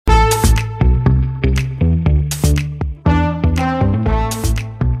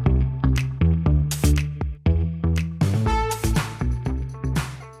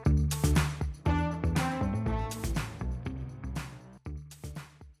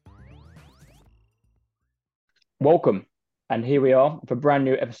Welcome. And here we are for a brand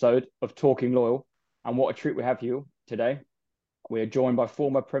new episode of Talking Loyal. And what a treat we have for you today. We are joined by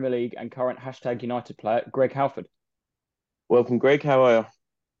former Premier League and current #United player Greg Halford. Welcome, Greg. How are you?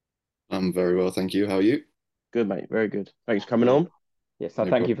 I'm very well, thank you. How are you? Good, mate. Very good. Thanks for coming Brilliant. on. Yes, so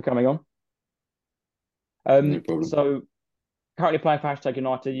No thank you problem. for coming on. No problem. So currently playing for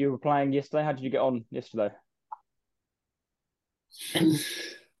 #United. You were playing yesterday. How did you get on yesterday?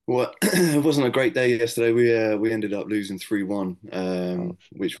 Well, it wasn't a great day yesterday. We ended up losing 3-1, Oh,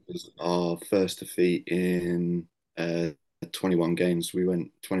 which was our first defeat in 21 games. We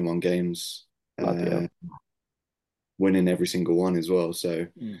went 21 games, bloody uh, hell. winning every single one as well. So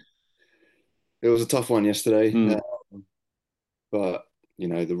Mm. it was a tough one yesterday. Mm. But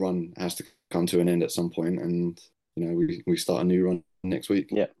the run has to come to an end at some point, and we start a new run next week.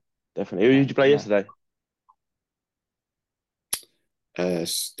 Yeah, definitely. Who did you play No. yesterday?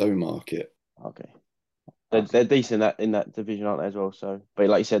 Stowmarket. Okay. They're, Oh, they're decent in that division, aren't they, as well? So, but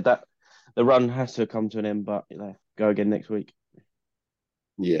like you said, that the run has to come to an end, but go again next week.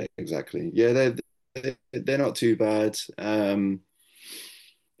 Yeah, exactly. Yeah, they're not too bad.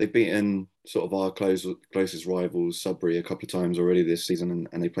 They've beaten sort of our closest rivals, Sudbury, a couple of times already this season,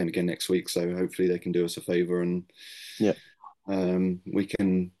 and they play again next week. So hopefully they can do us a favour, and Yeah. we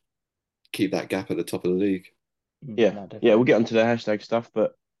can keep that gap at the top of the league. Yeah. no, Yeah, definitely. we'll get onto the hashtag stuff,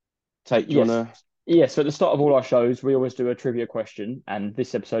 but do you Yes. wanna Yes, so at the start of all our shows, we always do a trivia question, and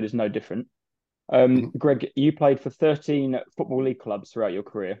this episode is no different. Mhm. Greg, you played for 13 Football League clubs throughout your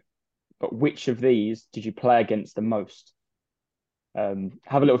career, but which of these did you play against the most? Have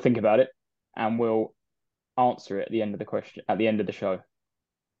a little think about it, and we'll answer it at the end of the question, at the end of the show.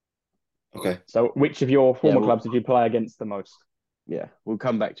 Okay. So, which of your yeah, former clubs did you play against the most? we'll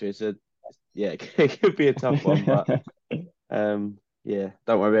come back to it. So yeah, it could be a tough one, but yeah,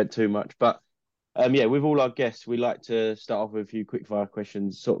 don't worry about it too much. But yeah, with all our guests, we like to start off with a few quick fire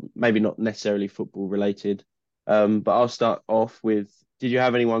questions, sort of maybe not necessarily football related. But I'll start off with, did you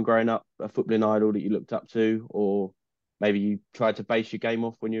have anyone growing up, a footballing idol that you looked up to, or maybe you tried to base your game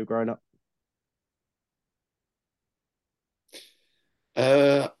off when you were growing up?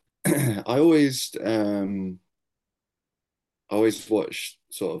 Uh, I always watch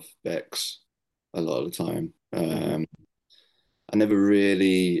sort of Bex a lot of the time. Hmm. I never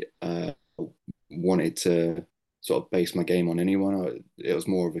really wanted to sort of base my game on anyone. It was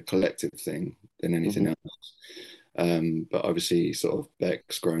more of a collective thing than anything Hmm. else. But obviously, sort of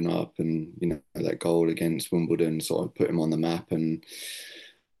Beck's grown up, and that goal against Wimbledon sort of put him on the map, and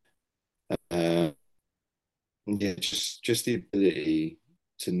uh, yeah, just the ability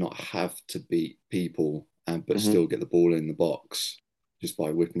to not have to beat people, but Hmm. still get the ball in the box just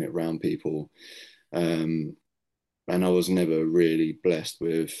by whipping it around people. Um, and I was never really blessed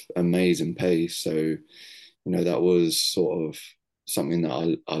with amazing pace, so that was sort of something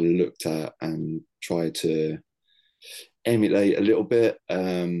that I looked at and tried to emulate a little bit,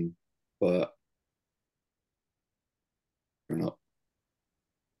 but not.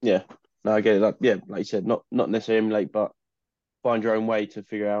 Yeah, no, I get it. Yeah, like you said, not necessarily emulate, but find your own way to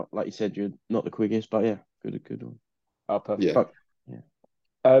figure out. Like you said, you're not the quickest, but yeah, good one. Oh, perfect. Yeah. But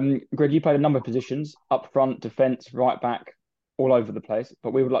yeah, Greg, you played a number of positions: up front, defence, right back, all over the place.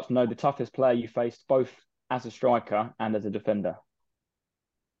 But we would like to know the toughest player you faced, both as a striker and as a defender.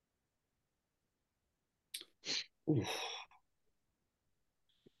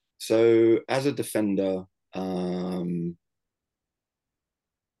 So as a defender, um,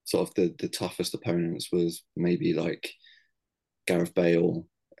 sort of the toughest opponents was maybe like Gareth Bale.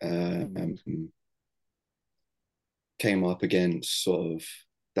 Mm. Um, Came up against sort of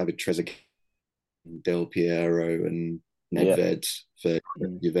David Trezeguet, Del Piero, and yeah, Nedved for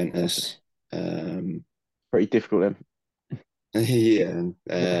Mm. Juventus. Um, pretty difficult then. yeah.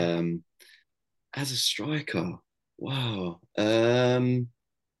 Yeah. As a striker, wow. I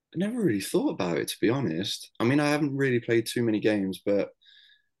never really thought about it, to be honest. I mean, I haven't really played too many games, but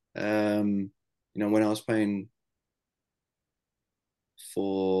when I was playing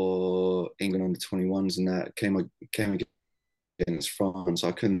for England under 21s and that came against France,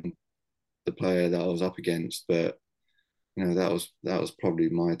 I couldn't the player that I was up against, but that was probably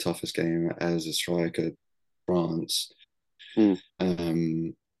my toughest game as a striker, France. Mm.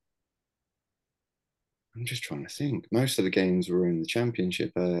 Um, I'm just trying to think. Most of the games were in the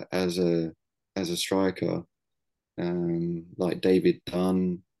championship as a striker, like David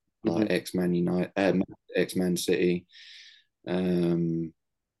Dunn, like Hmm. ex-Man United, ex-Man City, um,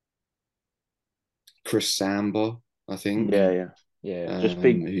 Chris Samba, I think, Yeah, Mm. yeah. Yeah. Just who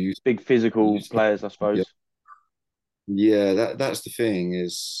used big who physical used to, players, I yeah, suppose. yeah. That's the thing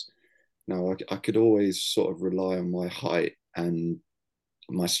is. Now I could always sort of rely on my height and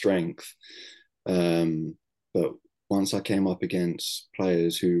my strength, but once I came up against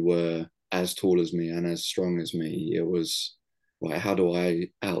players who were as tall as me and as strong as me, it was like, how do I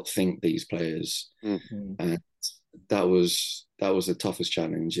outthink these players? Mm. And that was the toughest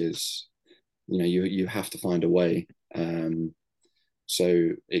challenge. Is you have to find a way. So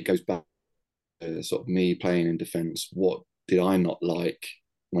it goes back to sort of me playing in defence. What did I not like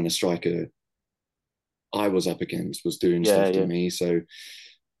when a striker I was up against was doing Yeah, stuff to yeah, me? So,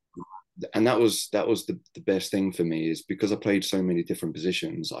 and that was the best thing for me, is because I played so many different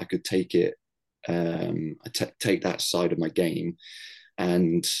positions. I could take it, take that side of my game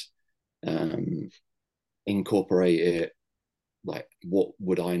and um, incorporate it. Like, what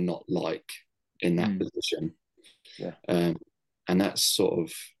would I not like in that Mm. position? yeah. Um, and that's sort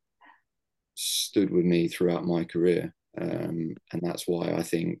of stood with me throughout my career. And that's why I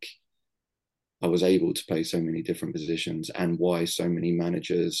think I was able to play so many different positions, and why so many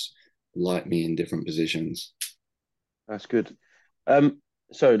managers like me in different positions. That's good.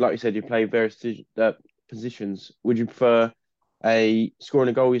 So like you said, you play various positions. Would you prefer a scoring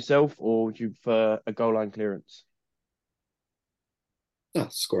a goal yourself, or would you prefer a goal line clearance?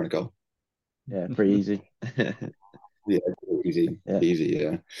 Scoring a goal. Yeah, pretty easy. Yeah, easy, Yeah, easy.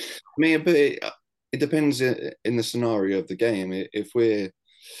 Yeah, I mean, but it depends in the scenario of the game. If we're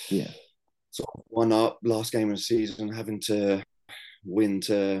yeah, sort of one up, last game of the season, having to win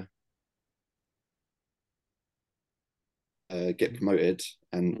to get promoted,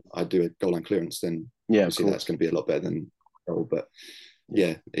 and I do a goal line clearance, then yeah. Of obviously that's course. going to be a lot better than goal. But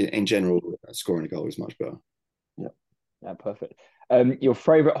Yeah, yeah, in general, scoring a goal is much better. yeah. Yeah, perfect. Your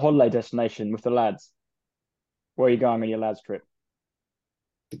favorite holiday destination with the lads? Where are you going on your lads trip?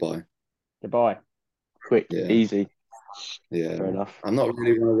 Dubai. Dubai. Quick, Yeah, easy. yeah. Fair enough. I'm not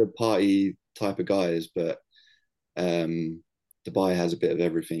really one of the party type of guys, but Dubai has a bit of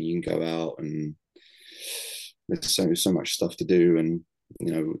everything. You can go out, and there's so much stuff to do. And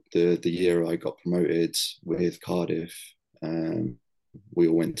the year I got promoted with Cardiff, we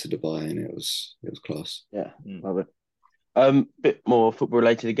all went to Dubai, and it was class. Yeah, Mm. love it. Bit more football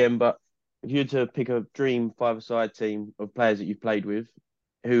related again, but if you had to pick a dream five-a-side team of players that you've played with,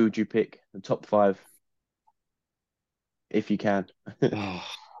 who would you pick? The top five, if you can. Oh,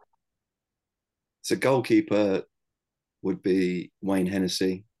 so goalkeeper would be Wayne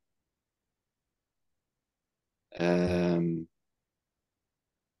Hennessy. Um,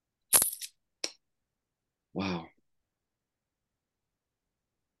 wow.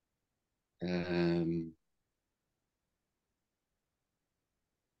 Um,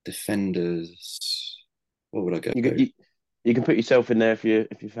 defenders. What would I You, go? you you can put yourself in there if you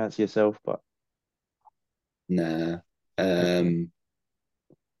fancy yourself, but Nah. Um,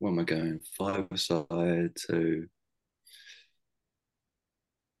 where am I going? Five aside to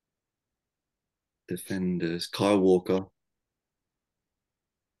defenders. Kyle Walker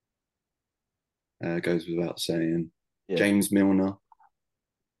goes without saying. yeah, James Milner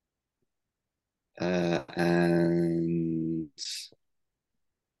and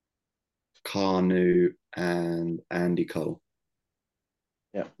Carnu and Andy Cole.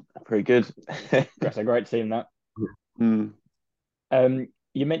 yeah, pretty good. That's a great team, that. Hmm.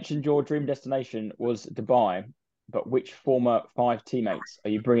 You mentioned your dream destination was Dubai, but which former five teammates are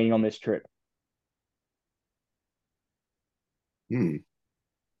you bringing on this trip? Hmm.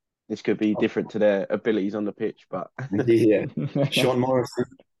 This could be different to their abilities on the pitch, but Yeah. Sean Morrison,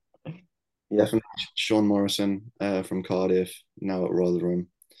 yeah, definitely Sean Morrison from Cardiff, now at Rotherham.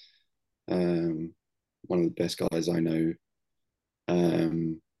 Um, one of the best guys I know.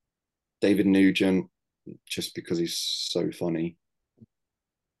 Um, David Nugent, just because he's so funny.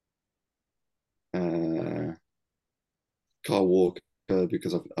 Uh, Carl Walker,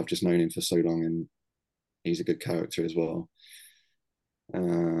 because I've just known him for so long, and he's a good character as well.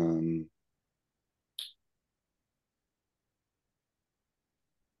 Um,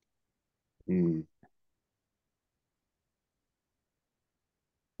 hmm.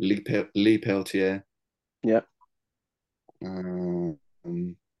 Lee Peltier, yeah. um,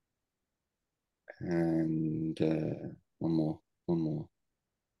 and one more, one more.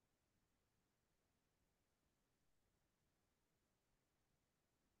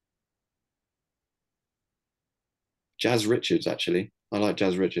 Jazz Richards, actually. I like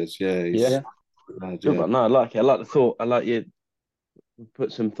Jazz Richards. Yeah, Yeah, he's Yeah, good yeah, one. No, I like it. I like the thought. I like you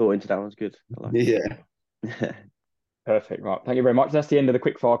put some thought into that one's good. I like yeah. it. perfect. Right. Thank you very much. That's the end of the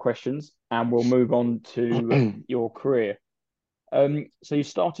quickfire questions, and we'll move on to your career. So you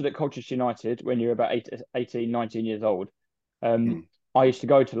started at Colchester United when you were about 18, 19 years old. Um, Mm. I used to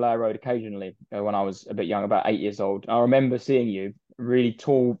go to Layer Road occasionally when I was a bit young, about 8 years old. I remember seeing you, really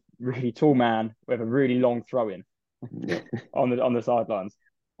tall man with a really long throw in Yeah. on the sidelines.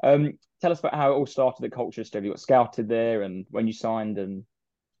 Tell us about how it all started at Colchester. You got scouted there, and when you signed, and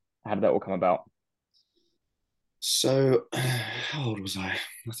how did that all come about? So, how old was I?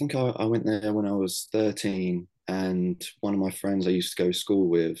 I think I went there when I was 13, and one of my friends I used to go to school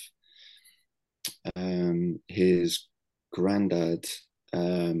with, his granddad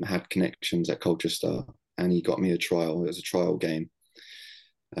had connections at Colchester, and he got me a trial. It was a trial game,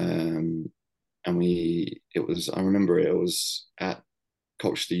 um, and I remember it was at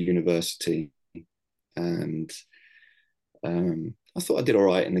Colchester University, and I thought I did all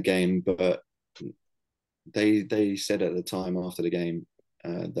right in the game, but they said at the time after the game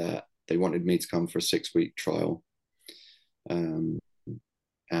that they wanted me to come for a 6 week trial, um,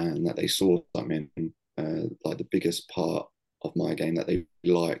 and that they saw something. Like the biggest part of my game that they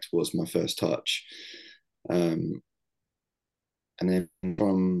liked was my first touch, um, and then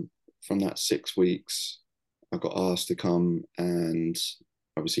from that 6 weeks, I got asked to come and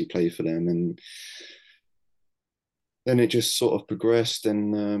obviously play for them, and then it just sort of progressed,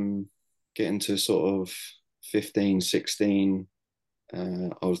 and getting to sort of 15, 16, I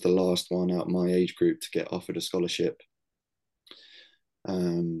was the last one out of my age group to get offered a scholarship.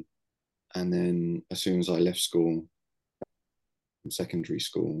 And then as soon as I left school, secondary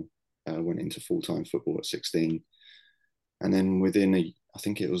school, went into full-time football at 16. And then I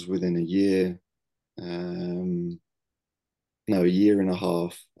think it was within a year, no, a year and a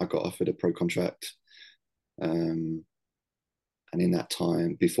half, I got offered a pro contract. And in that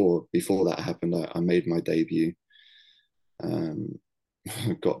time, before that happened, I made my debut.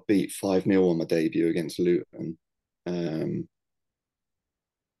 Got beat 5-0 on my debut against Luton.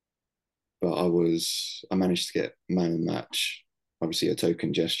 But I managed to get man of the match, obviously a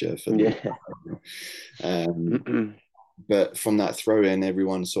token gesture for me. Yeah. But from that throw in,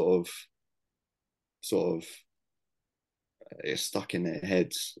 everyone sort of it stuck in their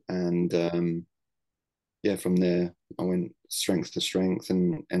heads, and yeah, from there I went strength to strength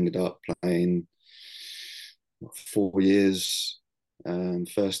and ended up playing 4 years,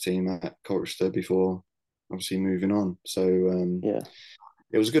 first team at Colchester before obviously moving on. So Yeah.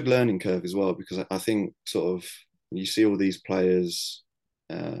 it was a good learning curve as well, because I think sort of you see all these players.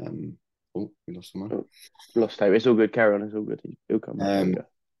 Oh, we lost someone. Oh, lost tape. It's all good. Carry on. It's all good. He'll come back. There we go.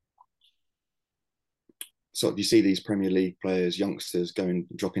 So you see these Premier League players, youngsters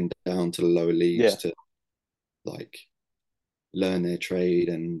dropping down to the lower leagues Yeah. to like learn their trade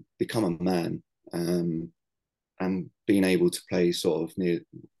and become a man, and being able to play sort of near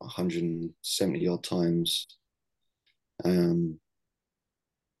 170 odd times. Did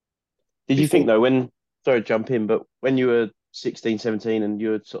you think Before, though, sorry to jump in, but when you were 16, 17 and you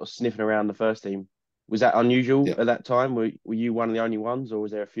were sort of sniffing around the first team, was that unusual yeah, at that time? Were you one of the only ones, or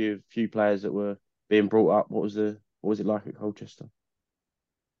was there a few players that were being brought up? What was it like at Colchester?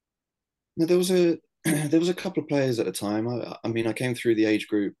 no, there was a there was a couple of players at the time. I mean, I came through the age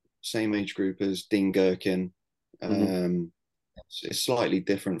group, same age group as Dean Gherkin. Hmm. It's slightly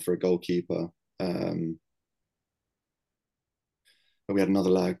different for a goalkeeper. But we had another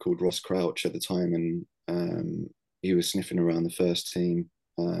lad called Ross Crouch at the time, and he was sniffing around the first team.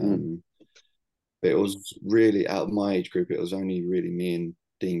 Mm. But it was really, out of my age group, it was only really me and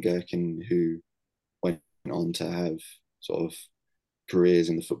Dean Gherkin who went on to have sort of careers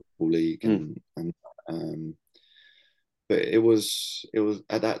in the football league, Mm. and but it was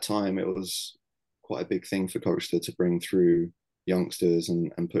at that time it was quite a big thing for Colchester to bring through youngsters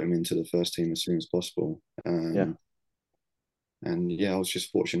and put them into the first team as soon as possible. Yeah, And yeah, I was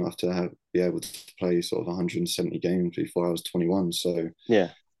just fortunate enough to be able to play sort of 170 games before I was 21. So yeah,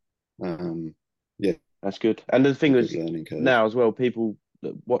 um, yeah, that's good. And the a thing good is, learning curve. now as well, people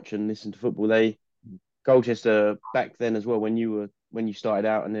that watch and listen to football, Colchester back then as well, when you started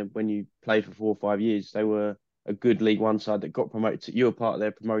out and then when you played for 4 or 5 years, they were a good League One side that got promoted. You were part of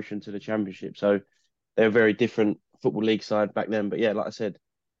their promotion to the Championship, so they're a very different football league side back then. But yeah, like I said,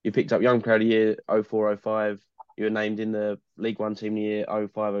 you picked up Young Player of the Year 04, 05. You were named in the League One Team of the Year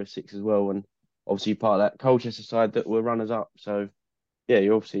 05, 06 as well, and obviously part of that Colchester side that were runners up. So yeah,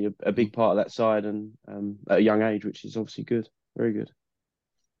 you're obviously a big part of that side, and at a young age, which is obviously good, very good.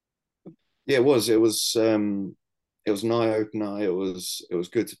 Yeah, it was an eye opener. It was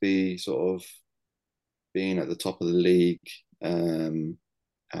good to be sort of being at the top of the league, um,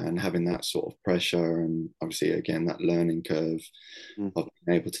 and having that sort of pressure, and obviously again that learning curve Mm. of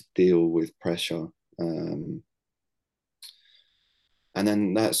being able to deal with pressure. Um, and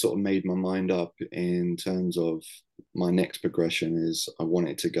then that sort of made my mind up in terms of my next progression is I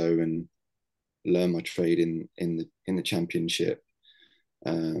wanted to go and learn my trade in the championship,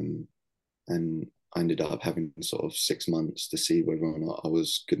 and I ended up having sort of 6 months to see whether or not I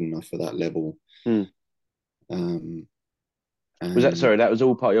was good enough for that level. Hmm. Um, Was that, and sorry, that was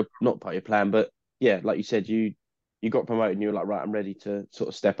all part of your, not part of your plan, but yeah, like you said, you got promoted and you were like, right, I'm ready to sort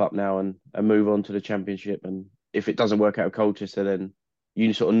of step up now and move on to the championship. And if it doesn't work out with Colchester, then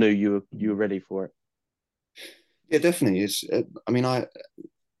you sort of knew you were ready for it. yeah, definitely. It's. I mean, I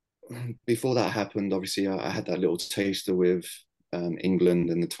before that happened, obviously, I had that little taster with England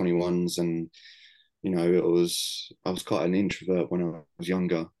and the 21s, and I was quite an introvert when I was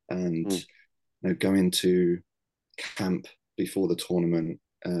younger, and Mm, going to camp before the tournament,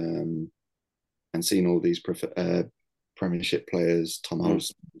 and seeing all these Premiership players, Tom mm,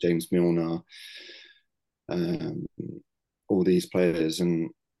 Hulse, James Milner, um, all these players, and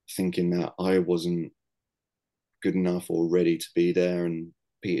thinking that I wasn't good enough or ready to be there. And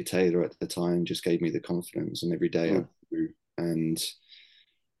Peter Taylor at the time just gave me the confidence, and every day I mm. grew. And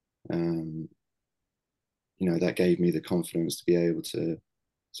um, that gave me the confidence to be able to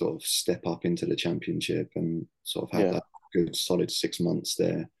sort of step up into the championship and sort of have Yeah. that good solid 6 months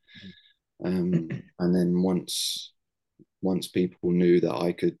there. And then once people knew that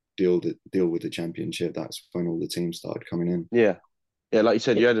I could deal with the championship, that's when all the teams started coming in. Yeah. Yeah. Like you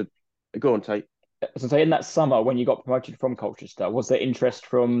said, you had go on, Tate. So say in that summer when you got promoted from Colchester, was there interest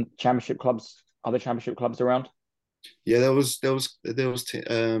from championship clubs, other championship clubs around? Yeah, there was clubs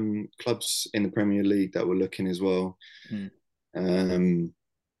in the Premier League that were looking as well. Mm. Um,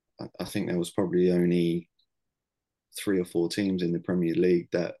 I think there was probably only 3 or 4 teams in the Premier League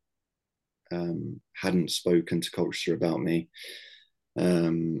that hadn't spoken to Colchester about me.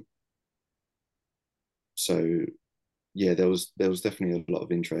 Um, so yeah, there was definitely a lot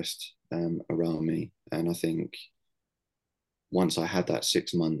of interest around me, and I think once I had that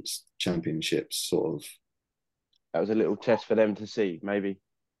 6 months championships sort of. That was a little test for them to see, maybe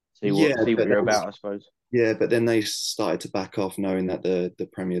Yeah, see what but you're about, I suppose. yeah, but then they started to back off, knowing that the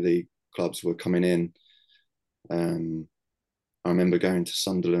Premier League clubs were coming in. Um, I remember going to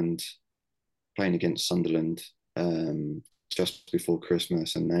Sunderland, playing against Sunderland just before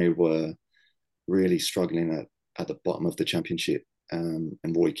Christmas, and they were really struggling at the bottom of the championship. And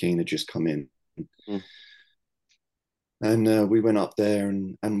Roy Keane had just come in, Mm. and we went up there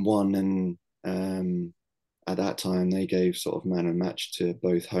and won. And at that time, they gave sort of man and match to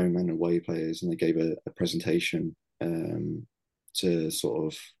both home and away players, and they gave a presentation to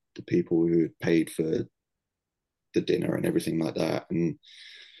sort of the people who had paid for the dinner and everything like that. And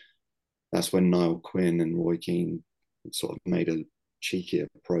that's when Niall Quinn and Roy Keane sort of made a cheeky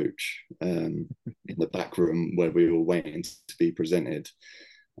approach in the back room where we were waiting to be presented.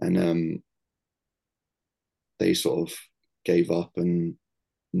 And they sort of gave up and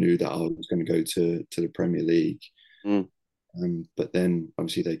knew that I was going to go to the Premier League. Mm. But then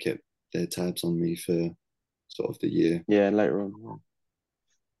obviously they kept their tabs on me for sort of the year. Yeah, later on. Yeah.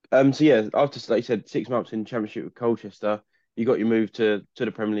 So yeah, after like you said, 6 months in Championship with Colchester, you got your move to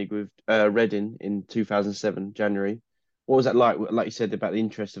the Premier League with Reading in 2007 January. What was that like? Like you said about the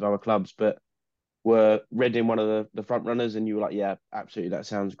interest of other clubs, but were Reading one of the front runners, and you were like, yeah, absolutely, that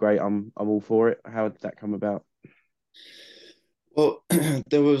sounds great. I'm all for it. How did that come about? Well,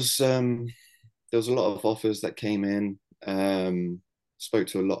 there was a lot of offers that came in. Spoke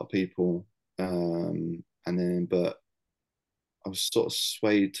to a lot of people, and then but I was sort of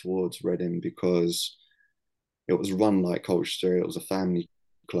swayed towards Reading because it was run like Colchester. It was a family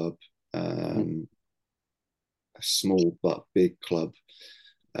club, Mm, a small but big club.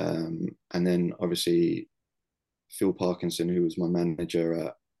 And then obviously Phil Parkinson, who was my manager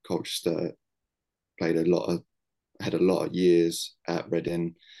at Colchester, played a lot of had a lot of years at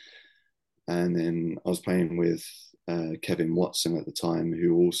Reading. And then I was playing with Kevin Watson at the time,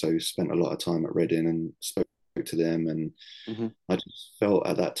 who also spent a lot of time at Reading and spoke to them. And hmm I just felt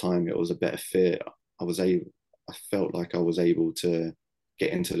at that time it was a better fit. I felt like I was able to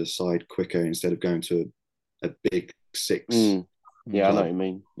get into the side quicker instead of going to a big six Mm. Mm. Yeah, I know club. what you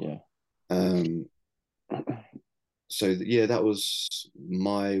mean. Yeah. Um, so yeah, that was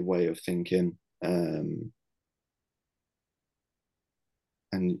my way of thinking. And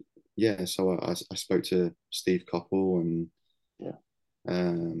yeah, so I spoke to Steve Coppell and Yeah.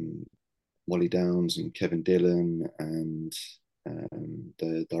 um, Wally Downs and Kevin Dillon and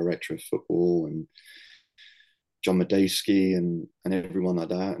the director of football and John Medeski and everyone like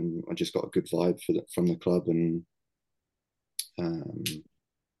that. And I just got a good vibe from the club, and um,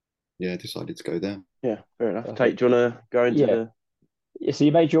 yeah, decided to go there. Yeah, fair enough. Tate, Perfect. do you want to go into Yeah, the? Yeah, so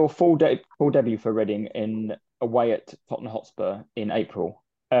you made your full debut for Reading in away at Tottenham Hotspur in April.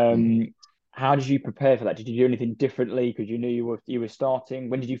 Mm. How did you prepare for that? Did you do anything differently because you knew you were starting?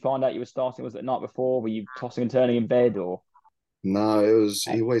 When did you find out you were starting? Was it the night before? Were you tossing and turning in bed or? No, it was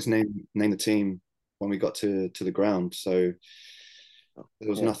he always named the team when we got to the ground. So there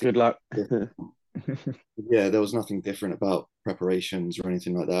was Yeah, nothing. good luck. Yeah, there was nothing different about preparations or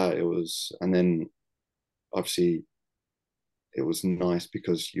anything like that. It was, and then obviously it was nice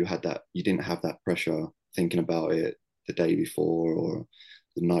because you didn't have that pressure thinking about it the day before or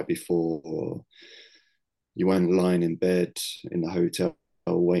the night before, or you weren't lying in bed in the hotel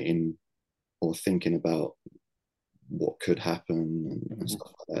waiting or thinking about what could happen and Mhm.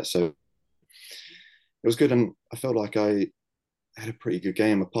 stuff like that. So it was good, and I felt like I had a pretty good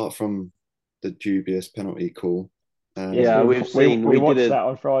game apart from the dubious penalty call. Yes, Yeah, Um, we've we seen we we did watched a that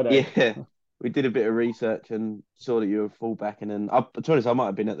on Friday. yeah we did a bit of research and saw that you were a fullback, and then to be honest, I might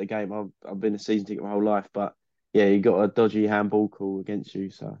have been at the game. I've been a season ticket my whole life, but yeah, you got a dodgy handball call against you,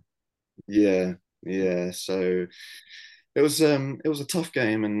 so yeah, yeah. So it was a tough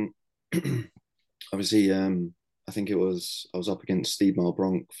game, and obviously I think I was up against Steve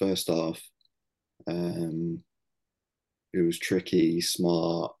Malbronk first half. Um, who was tricky,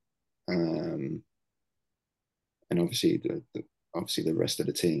 smart, um, and obviously obviously the rest of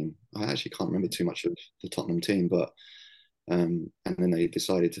the team. I actually can't remember too much of the Tottenham team, but and then they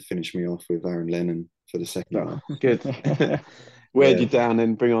decided to finish me off with Aaron Lennon for the second no, half. good. Weared Yeah, you down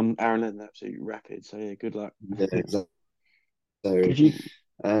and bring on Aaron Lennon, absolutely rapid. So yeah, good luck. yeah, exactly. So, Could you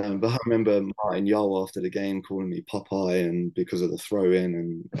but I remember Martin Yole after the game calling me Popeye, and because of the throw in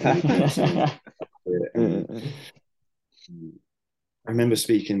and everything else around it. And I remember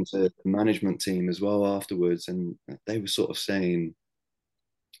speaking to the management team as well afterwards, and they were sort of saying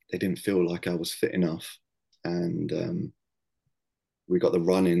they didn't feel like I was fit enough, and we got the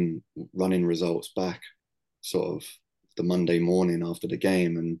running results back sort of the Monday morning after the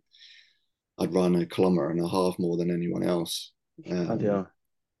game, and I'd run a kilometre and a half more than anyone else. Bloody Um, hell.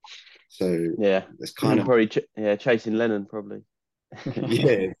 so Yeah, it's kind of probably yeah chasing Lennon probably.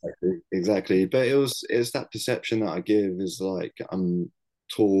 yeah, exactly. But it's that perception that I give is like I'm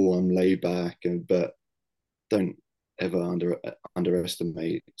tall, I'm laid back, and but don't ever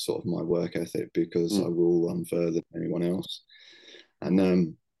underestimate sort of my work ethic because I Mm, will run further than anyone else.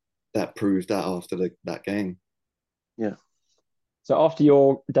 And that proved that after that game. yeah. So after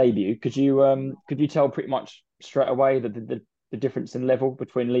your debut, could you tell pretty much straight away that the difference in level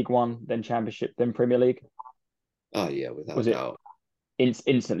between League One, then Championship, then Premier League? Oh yeah, without Was a it doubt.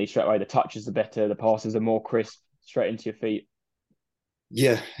 instantly straight away? The touches are better, the passes are more crisp, straight into your feet.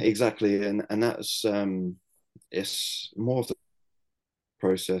 Yeah, exactly. And that's it's more of the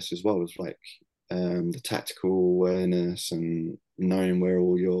process as well as like the tactical awareness and knowing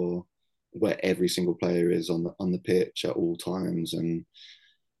where every single player is on the pitch at all times, and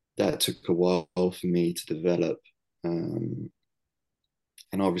that took a while for me to develop, um,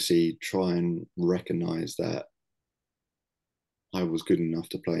 and obviously try and recognize that I was good enough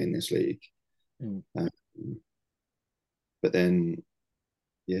to play in this league. Mm. Um, but then,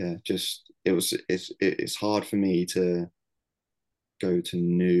 yeah, just it's hard for me to go to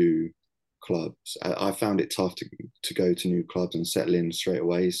new clubs. I found it tough to go to new clubs and settle in straight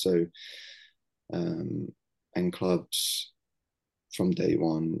away. So, um, and clubs from day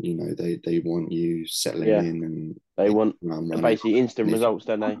one, they want you settling Yeah, in and they want around running. basically instant And if results,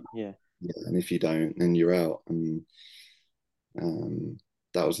 don't they? Yeah. yeah, and if you don't, then you're out. And um,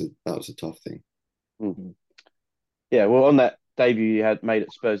 that was a tough thing. Mm. Mm. Yeah, well, on that debut you had made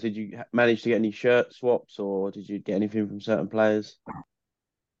at Spurs, did you manage to get any shirt swaps or did you get anything from certain players?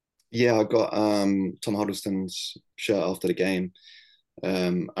 Yeah, I got Tom Huddleston's shirt after the game,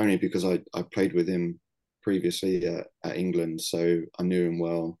 only because I played with him previously at England, so I knew him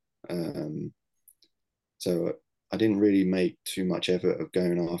well. Um, so I didn't really make too much effort of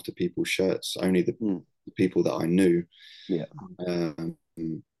going after people's shirts, only Mm. the people that I knew. Yeah. Um,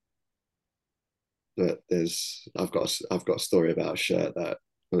 but I've got a story about a shirt that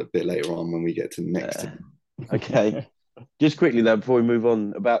a bit later on when we get to the next Uh, team. okay. Just quickly though, before we move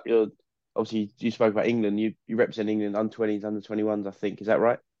on, about your obviously you spoke about England. You represent England under 20s, under 21s, I think. Is that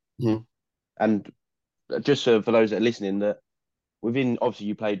right? Mhm. And just for those that are listening, that within obviously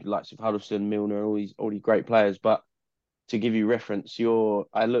you played likes of Huddleston, Milner, all these great players, but to give you reference,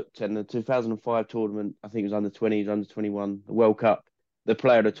 I looked in the 2005 tournament, I think it was under 20s, under 21, the World Cup. The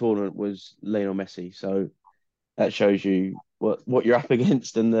player of the tournament was Lionel Messi. So that shows you what you're up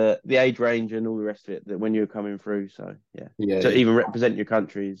against and the age range and all the rest of it that when you're coming through. So yeah. Yeah, To yeah, even represent your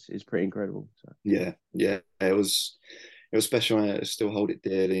country is pretty incredible. So yeah, yeah. it was special. I still hold it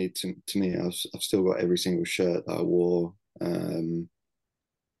dearly to me. I've still got every single shirt that I wore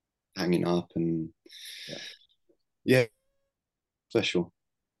hanging up, and Yeah. yeah, special.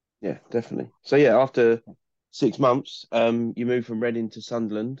 Yeah, definitely. So yeah, after 6 months, you moved from Reading to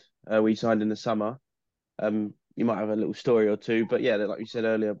Sunderland. We signed in the summer. You might have a little story or two, but yeah, like you said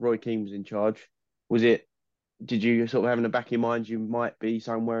earlier, Roy Keane was in charge. Was it? Did you sort of have in the back of your mind you might be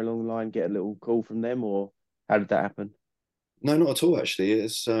somewhere along the line, get a little call from them, or how did that happen? No, not at all. Actually,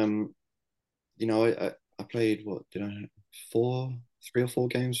 it's I played what did I 3 or 4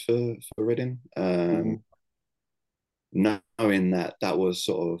 games for Reading. Hmm. Knowing that that was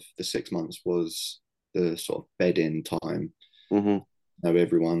sort of the 6 months was the sort of bed in time. Hmm. Know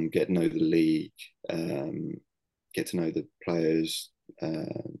everyone, get to know the league, um, get to know the players,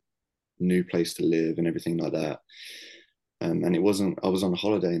 new place to live, and everything like that. And it wasn't. I was on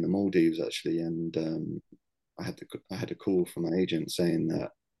holiday in the Maldives actually, and I had a call from my agent saying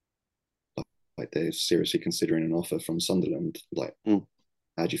that like they're seriously considering an offer from Sunderland. Like, Mm.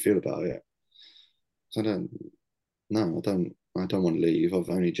 how do you feel about it? So I don't. No, I don't want to leave. I've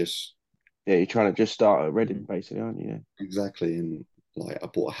only just Yeah, you're trying to just start at Reading, basically, aren't you? exactly, and like I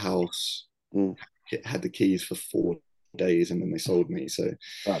bought a house, Mm. had the keys for 4 days, and then they sold me.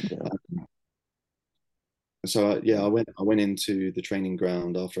 Right, yeah. Yeah, I went into the training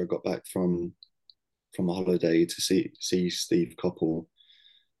ground after I got back from a holiday to see Steve Coppell,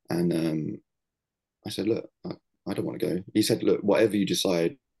 and I said, look, I don't want to go. He said, look, whatever you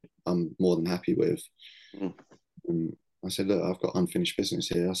decide, I'm more than happy with. Mm. And I said, look, I've got unfinished business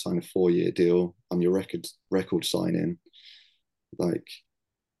here. I signed a 4-year deal. I'm your record signing. Like,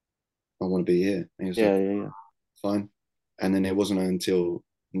 I want to be here. And he was Yeah, like, yeah, yeah. fine. And then it wasn't until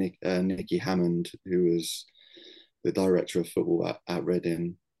Nicky Hammond, who was the director of football at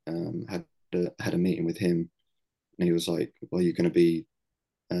Reading, had a meeting with him, and he was like, "Well, you're going to be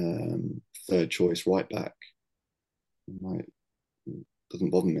third choice right back." I'm like,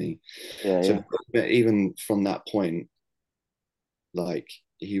 doesn't bother me. Yeah, So yeah. even from that point, like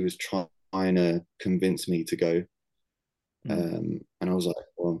he was trying to convince me to go, Mm. and I was like,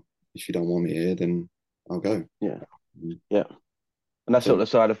 "Well, if you don't want me here, then I'll go." Yeah, yeah. And that's But sort of the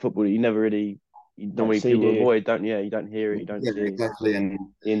side of football that you never really, you Don't normally see, do people you? avoid, don't you? Yeah, you don't hear it, you don't yeah, see exactly. And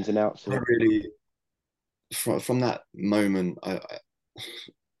the ins and outs I of. really, from that moment,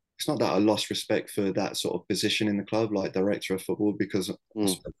 it's not that I lost respect for that sort of position in the club, like director of football, because as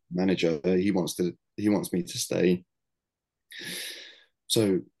Mm. manager, he wants me to stay.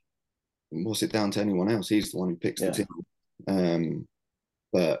 So what's it down to anyone else? He's the one who picks the Yeah, team. Um,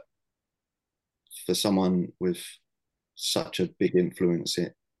 but for someone with such a big influence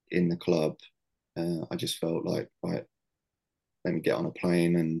in the club, I just felt like, right, let me get on a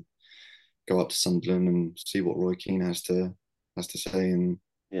plane and go up to Sunderland and see what Roy Keane has to say. And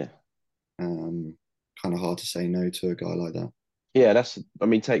yeah, um, kind of hard to say no to a guy like that. yeah. That's, I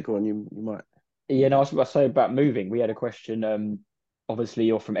mean, take one. You might. Yeah, no, I was about to say about moving. We had a question. Obviously,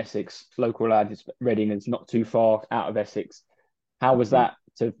 you're from Essex, local lad. It's Reading is not too far out of Essex. How was Mm. that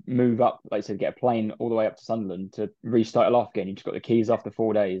to move up, like I said, get a plane all the way up to Sunderland to restart your life again? You just got the keys after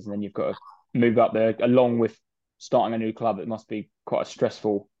 4 days, and then you've got to move up there along with starting a new club. It must be quite a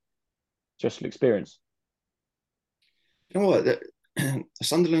stressful experience. You know what?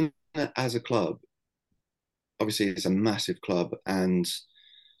 Sunderland as a club, obviously, it's a massive club, and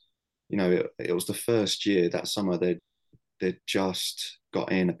it was the first year that summer they'd just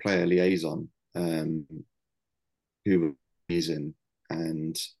got in a player liaison who was amazing,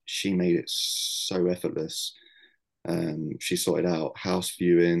 and she made it so effortless. She sorted out house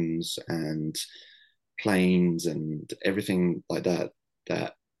viewings and planes and everything like that.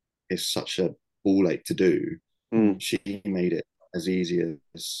 That is such a ball ache to do. Mm. She made it as easy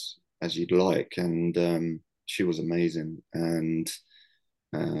as you'd like, and she was amazing. And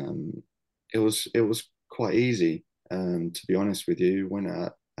um, it was quite easy, to be honest with you. Went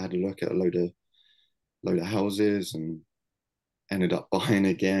out, had a look at a load of houses, and ended up buying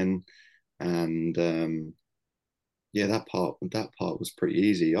again. And yeah, that part was pretty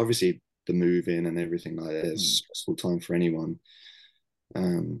easy. Obviously, the move in and everything like that is Mm. stressful time for anyone.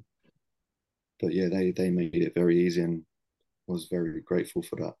 Um, but yeah, they made it very easy, and was very grateful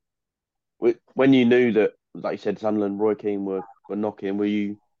for that. When you knew that, like you said, Sunderland, Roy Keane were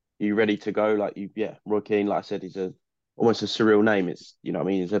knocking, you ready to go? Like you, yeah, Roy Keane, like I said, he's a almost a surreal name. It's, you know what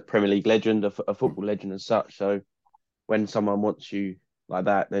I mean, he's a Premier League legend, a football legend as such. So when someone wants you like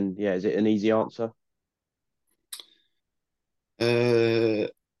that, then yeah, is it an easy answer? Uh,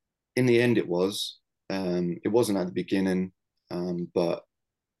 in the end, it was. It wasn't at the beginning, but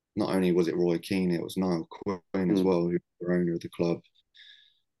not only was it Roy Keane, it was Niall Quinn as Mm. well, who was the owner of the club,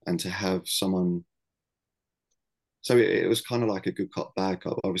 and to have someone. So it was kind of like a good cop, bad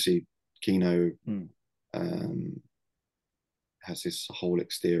cop. Obviously, Keno Mm. um, has this whole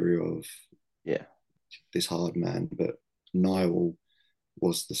exterior of Yeah. this hard man, but Niall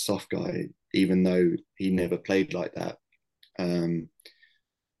was the soft guy, even though he never played like that. Um,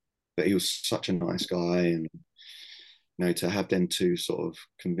 but he was such a nice guy, and to have them two sort of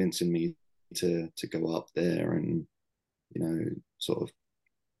convincing me to go up there and sort of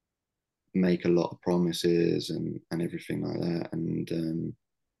make a lot of promises and everything like that, and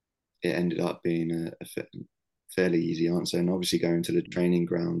it ended up being a fairly easy answer. And obviously going to the training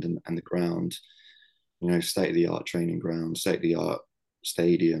ground and the ground, state of the art training ground, state of the art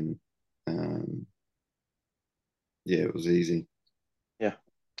stadium. Um, yeah, it was easy. Yeah.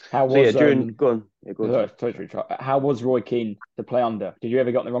 How So yeah, was during go on. Yeah, go on, sorry, sorry. sorry to interrupt. How was Roy Keane to play under? Did you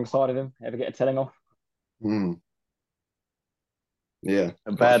ever get on the wrong side of him? Ever get a telling off? Mm, yeah,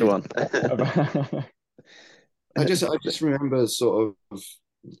 A quite a bad few. one. I just remember sort of,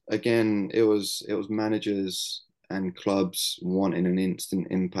 again, it was managers and clubs wanting an instant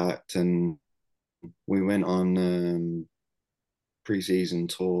impact, and we went on pre-season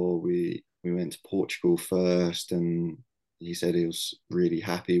tour. We went to Portugal first, and he said he was really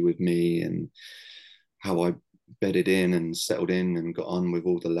happy with me and how I bedded in and settled in and got on with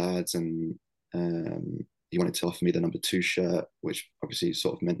all the lads. And he wanted to offer me the number 2 shirt, which obviously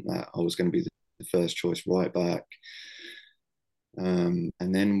sort of meant that I was going to be the first choice right back. And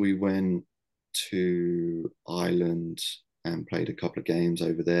then we went to Ireland and played a couple of games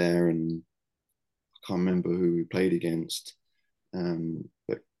over there, and I can't remember who we played against,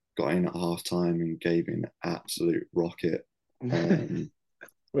 but got in at half time and gave an absolute rocket. Um,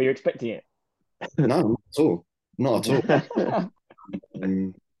 Were you expecting it? no, not at all. Not at all.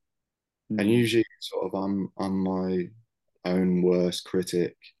 Um, and Mm. usually, sort of, I'm my own worst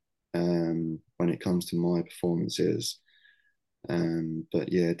critic when it comes to my performances.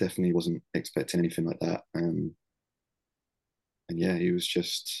 But yeah, definitely wasn't expecting anything like that. And yeah, he was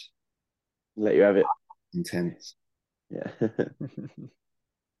just Let you have it. intense. Yeah.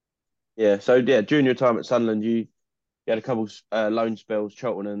 Yeah. So yeah, during your time at Sunderland, you had a couple loan spells,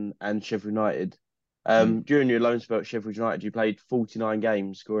 Charlton and Sheffield United. Mm. During your loan spell at Sheffield United, you played 49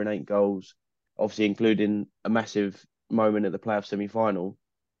 games, scoring 8 goals, obviously including a massive moment at the playoff semi-final.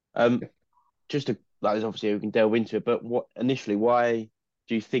 Um, Yeah. just to like, obviously we can delve into it, but why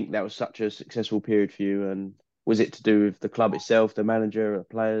do you think that was such a successful period for you? And was it to do with the club itself, the manager, the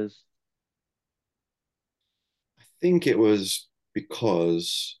players? I think it was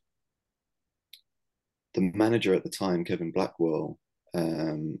because the manager at the time, Kevin Blackwell,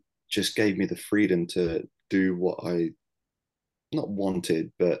 um, just gave me the freedom to do what I not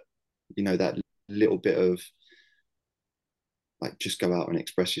wanted, but that little bit of like just go out and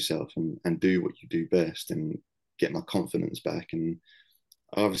express yourself and do what you do best and get my confidence back. And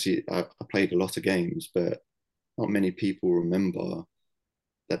obviously, I played a lot of games, but not many people remember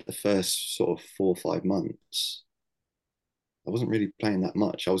that the first sort of 4 or 5 months, I wasn't really playing that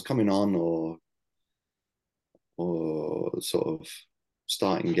much. I was coming on or sort of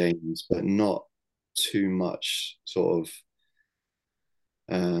starting games, but not too much sort of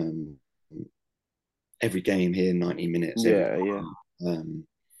um, every game here, 90 minutes every Yeah, yeah. time.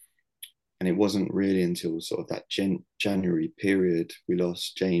 And it wasn't really until sort of that January period we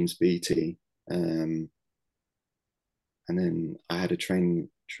lost James Beattie. Um, and then I had a training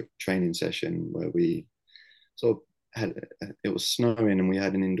session where we sort of had, it was snowing and we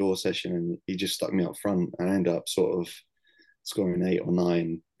had an indoor session, and he just stuck me up front, and I ended up sort of scoring 8 or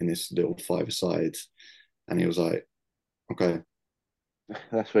 9 in this little 5-a-side. And he was like, okay,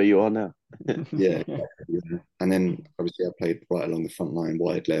 That's where you are now. yeah, yeah. And then obviously I played right along the front line,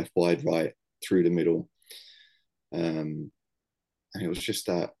 wide left, wide right, through the middle. And it was just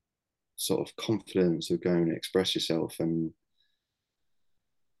that sort of confidence of going and express yourself. And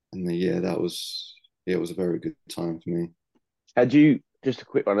yeah, it was a very good time for me. Had you just a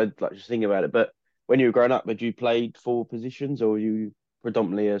quick one? I'd like just think about it. But when you were growing up, had you played 4 positions, or were you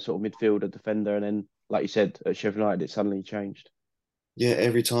predominantly a sort of midfielder, defender, and then, like you said, at Sheffield United, it suddenly changed? Yeah,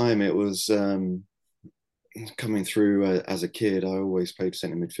 every time it was coming through as a kid, I always played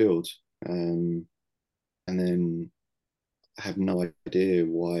centre midfield. Um, and then I have no idea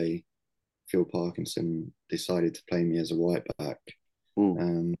why Phil Parkinson decided to play me as a right back. Mm.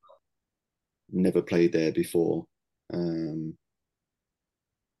 Um, Never played there before. Um,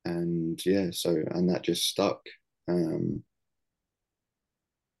 and yeah, and that just stuck. Um,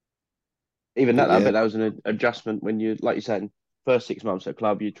 Even that, but I yeah, bet that was an adjustment when you, like you said, first 6 months at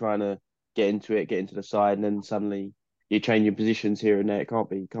club, you're trying to get into it, get into the side, and then suddenly you're changing positions here and there. It can't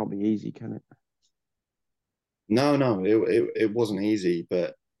be easy, can it? No, it wasn't easy,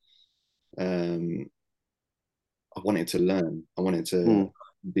 but um, I wanted to learn. I wanted to Mm,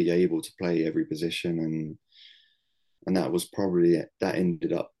 be able to play every position, and that was probably it. That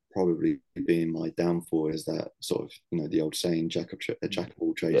ended up probably being my downfall. Is that sort of, the old saying, jack of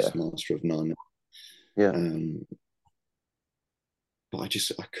all trades, yeah, master of none. yeah, Um, but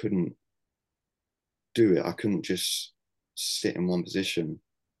I couldn't do it. I couldn't just sit in one position.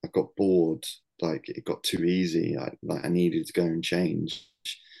 I got bored. Like, it got too easy. I needed to go and change.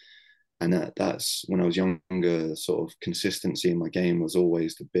 And that's when I was younger. Sort of consistency in my game was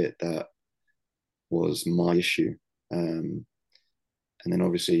always the bit that was my issue. And then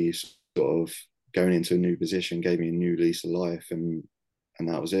obviously, sort of going into a new position gave me a new lease of life, and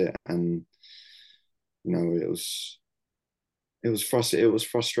that was it. And it was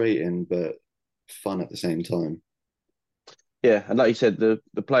frustrating, but fun at the same time. yeah. And like you said, the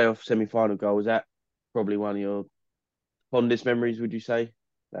playoff semi-final goal, was that probably one of your fondest memories? Would you say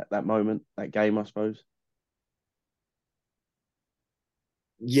that moment, that game, I suppose?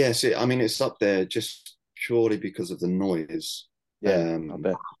 Yes, I mean, it's up there just purely because of the noise. Yeah, I Um,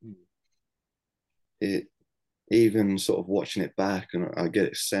 bet. it Even sort of watching it back, and I get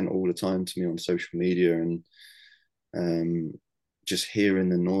it sent all the time to me on social media, and um, just hearing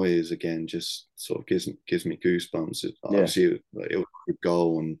the noise again just sort of gives me goosebumps. Yeah, Obviously, it was a good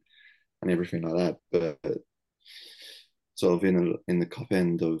goal and everything like that, but sort of in the Cup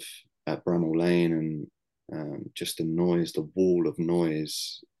end of at Bramall Lane, and just the noise, the wall of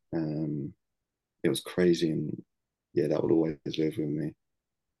noise. Um, it was crazy, and yeah, that would always live with me.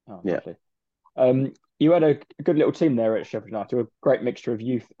 Oh, yeah, lovely. You had a good little team there at Sheffield United, a great mixture of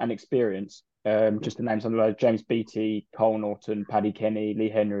youth and experience. Just to name some of those: James Beattie, Cole Norton, Paddy Kenny, Lee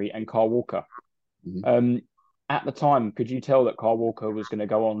Henry, and Carl Walker. Mhm. Um, at the time, could you tell that Carl Walker was going to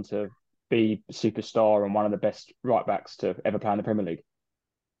go on to be a superstar and one of the best right backs to ever play in the Premier League?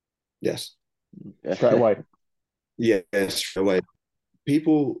 Yes, Straight yeah, away. yeah, straight away.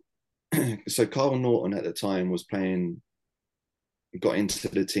 People, so Carl Norton at the time was playing, got into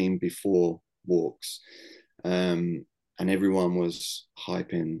the team before Walks, um, and everyone was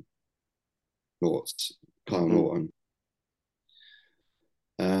hyping Kyle mm, Norton.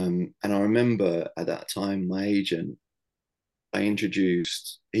 And I remember at that time, my agent, I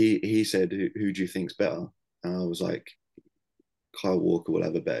introduced, he said, who do you think's better? And I was like, Kyle Walker will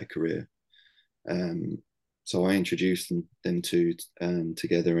have a better career. Um, so I introduced them two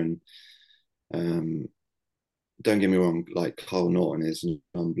together. And um, don't get me wrong, like, Kyle Norton is an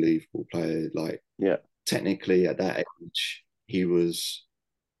unbelievable player. Like, yeah, technically at that age, he was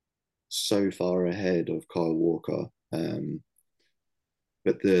so far ahead of Kyle Walker.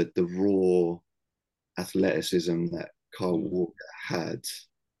 But the raw athleticism that Kyle Mm. Walker had,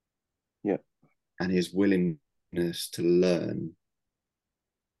 yeah, and his willingness to learn,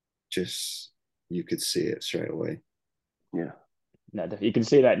 just, you could see it straight away. yeah, No, you can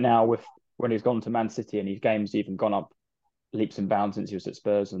see that now with when he's gone to Man City and his game's even gone up leaps and bounds since he was at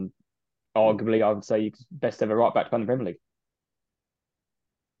Spurs, and arguably I would say he's best ever right back to play in the Premier League.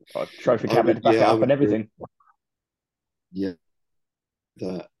 Got a trophy cabinet to back it I up would and agree. everything. Yeah,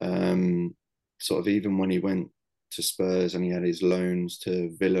 that sort of, even when he went to Spurs and he had his loans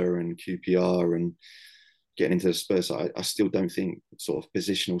to Villa and QPR and getting into the Spurs, I still don't think, sort of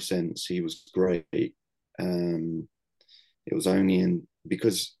positional sense, he was great. Um, it was only in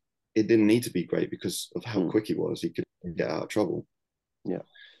because it didn't need to be great because of how mm, quick he was. He could get out of trouble. yeah,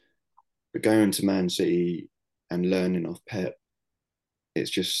 But going to Man City and learning off Pep, it's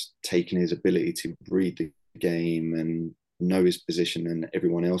just taking his ability to read the game and know his position and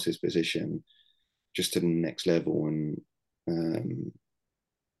everyone else's position just to the next level. And um,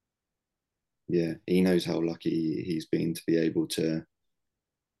 yeah, he knows how lucky he's been to be able to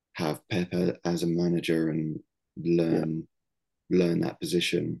have Pep as a manager and yeah. learn learn that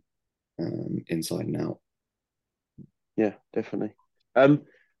position inside and out. Yeah, definitely.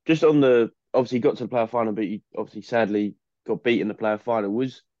 Just on the obviously you got to the player final, but you obviously sadly got beat in the player final.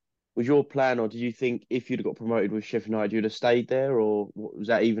 Was your plan, or did you think if you'd have got promoted with Sheffield United, you'd have stayed there, or was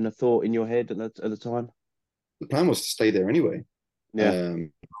that even a thought in your head at the time? The plan was to stay there anyway, Yeah,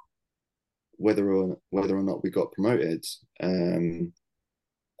 um, whether or not we got promoted. And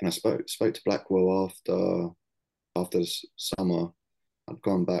I spoke to Blackwell after the summer. I'd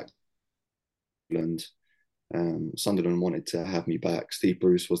gone back to England. Sunderland wanted to have me back. Steve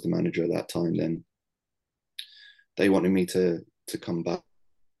Bruce was the manager at that time. Then they wanted me to come back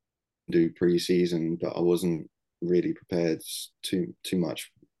and do pre-season, but I wasn't really prepared. Too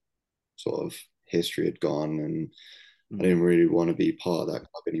much sort of history had gone, and I Mm. didn't really want to be part of that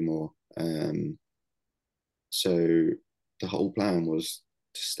club anymore. So the whole plan was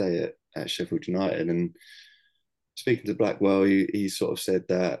to stay at Sheffield United. And speaking to Blackwell, he sort of said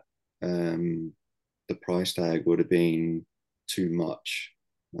that the price tag would have been too much,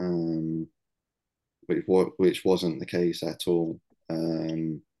 which wasn't the case at all,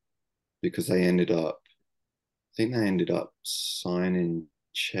 because I think they ended up signing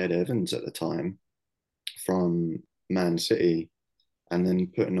Ched Evans at the time from Man City, and then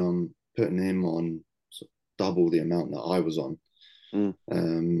putting him on double the amount that I was on.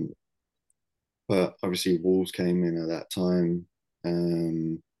 Mm. But obviously Wolves came in at that time.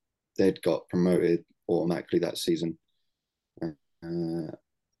 They'd got promoted automatically that season. Uh,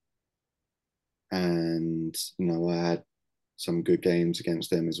 and I had some good games against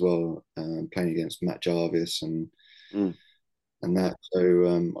them as well, playing against Matt Jarvis Mm. and that.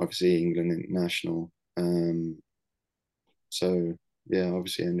 So obviously England international. So yeah,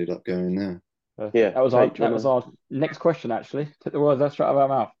 obviously ended up going there. Perfect. Yeah, Tate, do you That was wanna? our next question actually. Took the words out straight out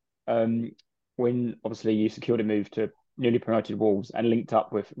of our mouth. When obviously you secured a move to newly promoted Wolves and linked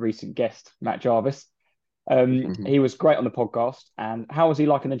up with recent guest Matt Jarvis. Mhm. He was great on the podcast. And how was he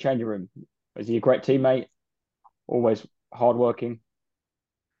like in the changing room? Was he a great teammate? Always hardworking?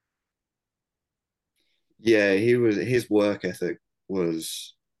 Yeah, he was. His work ethic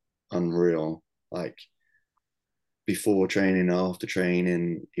was unreal. Like before training, after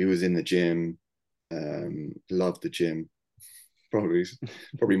training, he was in the gym. Loved the gym. Probably,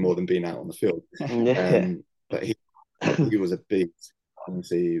 probably more than being out on the field. Yeah. But he was a big.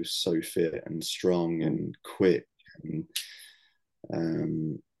 Honestly, he was so fit and strong Mm. and quick, and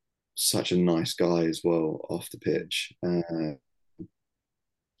um, such a nice guy as well off the pitch.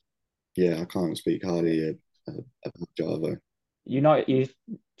 Yeah, I can't speak highly about Java. You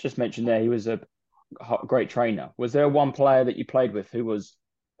just mentioned there he was a great trainer. Was there one player that you played with who was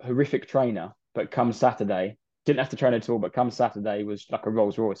a horrific trainer, but come Saturday didn't have to train at all, but come Saturday was like a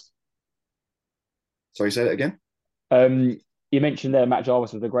Rolls Royce? Sorry, say that again. Um, you mentioned there Matt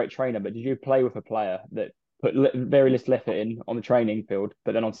Jarvis was a great trainer, but did you play with a player that put very little effort in on the training field,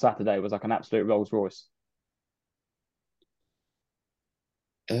 but then on Saturday was like an absolute Rolls Royce?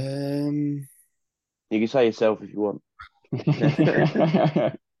 Um, You can say yourself if you want.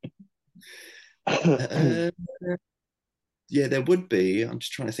 uh, yeah, there would be. I'm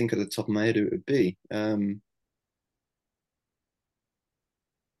just trying to think of the top of my head who it would be.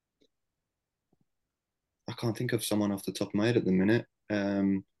 I can't think of someone off the top of my head at the minute.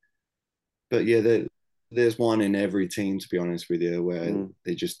 But yeah, there's one in every team, to be honest with you, where Mm.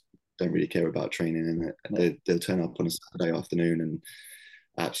 they just don't really care about training, and Yeah. they'll turn up on a Saturday afternoon and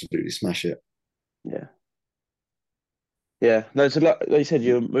absolutely smash it. Yeah. Yeah. No, so like you said,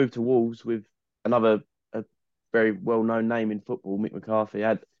 you moved to Wolves with another a very well-known name in football, Mick McCarthy.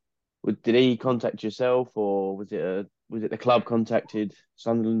 Did he contact yourself, or was it the club contacted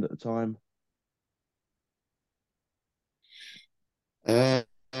Sunderland at the time? Uh,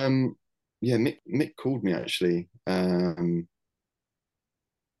 yeah, Mick called me actually, and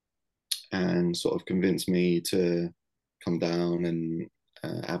sort of convinced me to come down and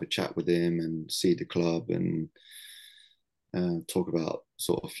have a chat with him and see the club and talk about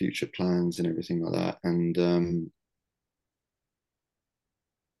sort of future plans and everything like that. And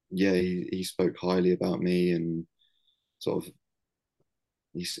yeah, he spoke highly about me and sort of,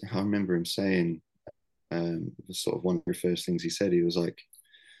 I remember him saying, sort of one of the first things he said, he was like,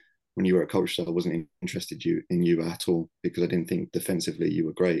 when you were at Colchester, I wasn't interested in you at all because I didn't think defensively you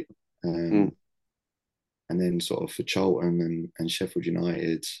were great. Mm. And then sort of for Charlton and Sheffield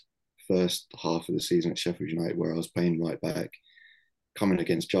United, first half of the season at Sheffield United, where I was playing right back, coming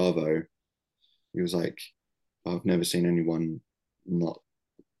against Jarvo, he was like, I've never seen anyone not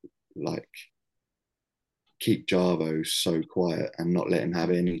like keep Jarvo so quiet and not let him have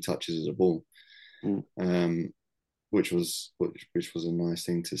any touches of the ball, Mm. which was a nice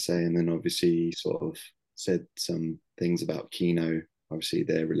thing to say. And then obviously he sort of said some things about Keno, obviously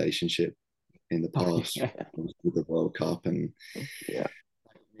their relationship in the past Yeah. with the World Cup and Yeah.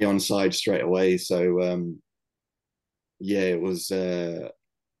 the onside straight away. So yeah, it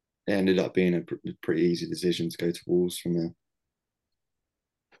ended up being a pretty easy decision to go to Wolves from there.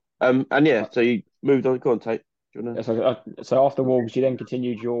 And yeah, so you moved on. Go on, Tate. Do you wanna? So after Wolves, you then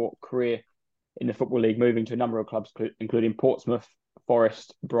continued your career in the Football League, moving to a number of clubs, including Portsmouth,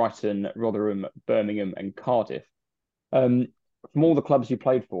 Forest, Brighton, Rotherham, Birmingham, and Cardiff. Um, from all the clubs you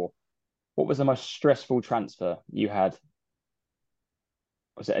played for, what was the most stressful transfer you had?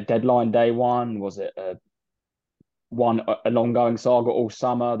 Was it a deadline day one? Was it an ongoing saga all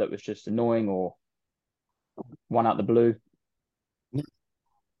summer that was just annoying, or one out the blue? I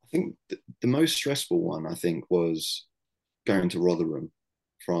think the most stressful one, I think, was going to Rotherham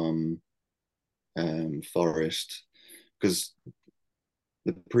from Forest, because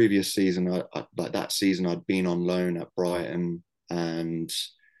the previous season, like that season, I'd been on loan at Brighton, and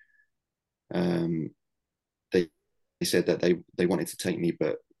um, they said that they wanted to take me,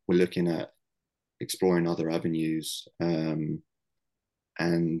 but were looking at exploring other avenues. And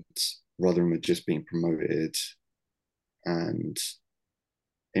Rotherham had just been promoted, and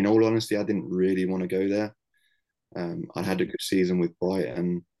in all honesty, I didn't really want to go there. I had a good season with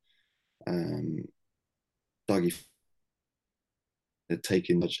Brighton. Um, Dougie had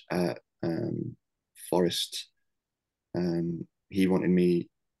taken much at Forest. He wanted me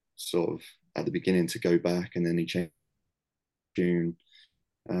sort of at the beginning to go back, and then he changed June.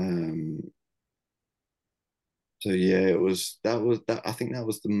 Um, so yeah, that. I think that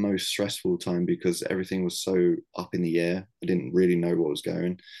was the most stressful time because everything was so up in the air. I didn't really know what was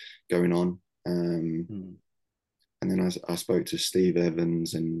going on. Hmm. And then I spoke to Steve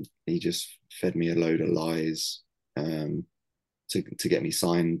Evans, and he just fed me a load of lies to get me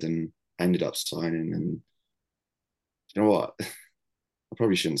signed, and I ended up signing. And you know what? I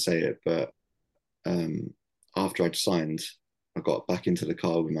probably shouldn't say it, but after I'd signed, I got back into the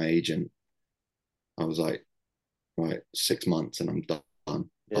car with my agent. I was like, right, 6 months and I'm done. Like,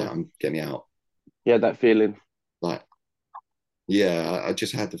 Yeah. get me out. Yeah, that feeling. Like, yeah, I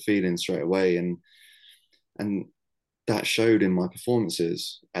just had the feeling straight away, and that showed in my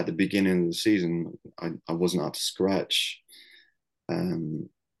performances at the beginning of the season. I wasn't up to scratch. Um,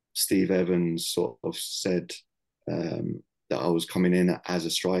 Steve Evans sort of said that I was coming in as a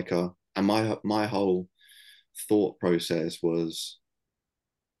striker, and my whole thought process was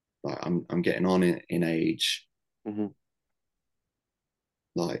like, I'm getting on in age. Mm-hmm.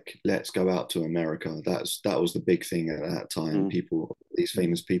 Like, let's go out to America. That was the big thing at that time. Mm. People, these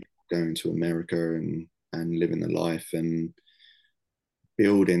famous people, going to America and living the life and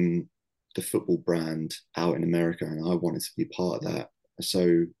building the football brand out in America, and I wanted to be part of that.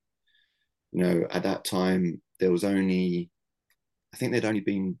 So, at that time there was only, I think there'd only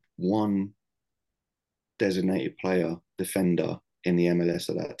been one designated player defender in the MLS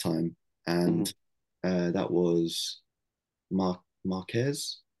at that time, Mm-hmm. and that was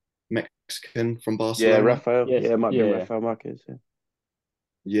Marquez, Mexican from Yeah, Barcelona. Rafael. Yes, Yeah, it might have been yeah. Rafael Marquez.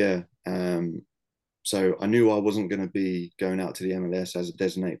 Yeah. Yeah. So I knew I wasn't going to be going out to the MLS as a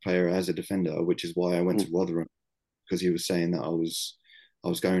designated player, as a defender, which is why I went Mm. to Rotherham, because he was saying that I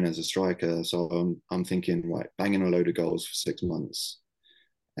was going as a striker. So I'm thinking, right, banging a load of goals for 6 months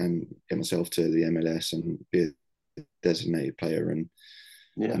and get myself to the MLS and be a designated player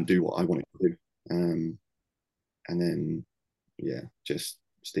Yeah. and do what I wanted to do. And then, yeah, just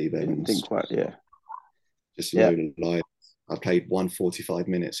Steve Didn't Evans, think quite. Yeah. just a Yeah. load of lies. I played 145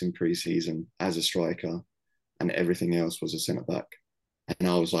 minutes in pre-season as a striker, and everything else was a centre back. And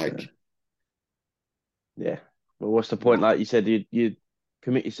I was Yeah. like, Yeah. Well, what's the point? Like you said, you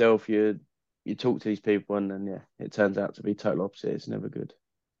commit yourself. You talk to these people, and then yeah, it turns out to be total opposite. It's never good.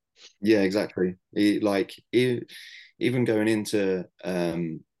 yeah, exactly. Even going into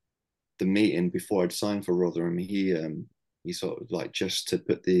the meeting before I'd signed for Rotherham, he sort of like, just to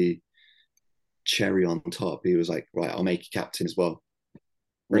put the cherry on top, he was like, right, I'll make you captain as well.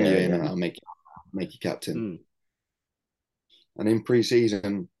 Bring you Yeah. in Yeah. and I'll make you captain. Mm. And in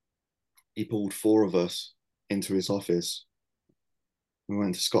pre-season, he pulled four of us into his office. We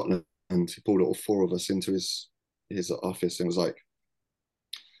went to Scotland, and he pulled all four of us into his office and was like,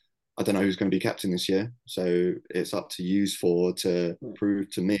 I don't know who's going to be captain this year, so it's up to you four to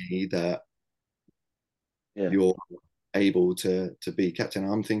prove to me that Yeah. you're able to be captain.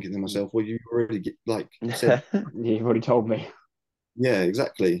 I'm thinking to Mm. myself, well, you already like said, Yeah, you've already told me. yeah,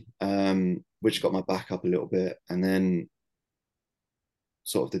 exactly. Which got my back up a little bit, and then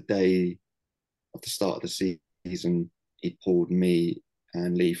sort of the day of the start of the season, he pulled me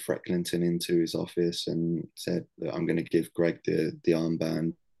and Lee Frecklington into his office and said that I'm going to give Greg the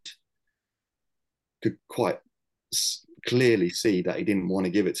armband. Could quite clearly see that he didn't want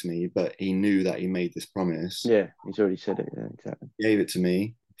to give it to me, but he knew that he made this promise. Yeah. He's already said it. Yeah. Exactly. Gave it to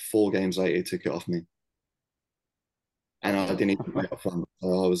me. 4 games later, he took it off me, and I didn't even play up front.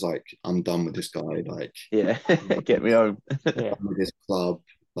 So I was like, I'm done with this guy. Like, Yeah. Get me home. Yeah, with this club.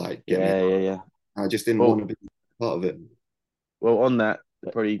 Like, get me Yeah. Yeah. out. Yeah. I just didn't want Well. to be part of it. Well. On that,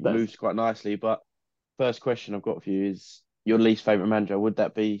 it probably that's moves quite nicely. But first question I've got for you is your least favorite manager. Would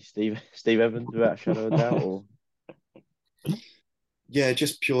that be Steve Evans, without a shadow of a doubt, or Yeah,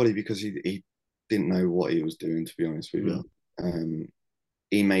 just purely because he didn't know what he was doing, to be honest with you.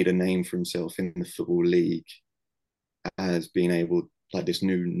 He made a name for himself in the Football League as being able, like this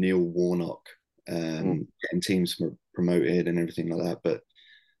new Neil Warnock, getting teams promoted and everything like that. But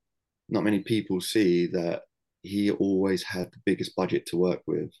not many people see that he always had the biggest budget to work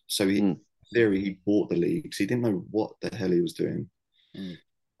with. So in theory, he bought the leagues. He didn't know what the hell he was doing.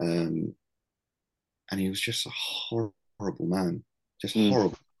 And he was just a horrible man, just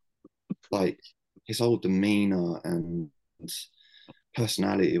horrible. Like his whole demeanor and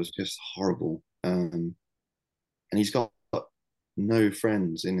personality was just horrible. And he's got no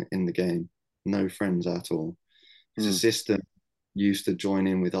friends in the game, no friends at all. His assistant used to join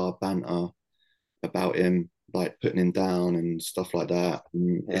in with our banter about him, like putting him down and stuff like that.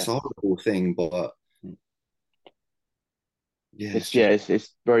 It's a horrible thing, but yeah, it's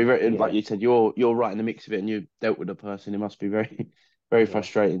very, very like you said, you're right in the mix of it, and you dealt with a person. It must be very, very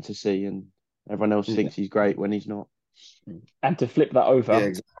frustrating to see, and everyone else thinks he's great when he's not. And to flip that over,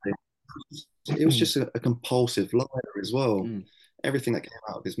 exactly. It was just a compulsive liar as well. Everything that came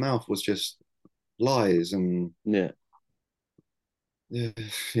out of his mouth was just lies, and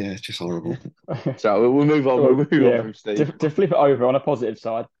it's just horrible. So we'll move on. We'll move on from Steve. To flip it over on a positive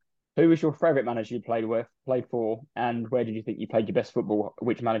side, who was your favourite manager you played for, and where did you think you played your best football?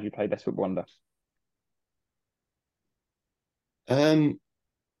 Which manager you played best football under? I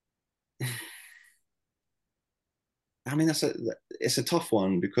mean, it's a tough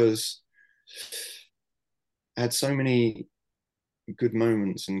one because I had so many good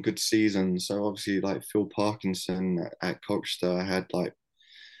moments and good seasons. So obviously, like Phil Parkinson at Colchester, I had like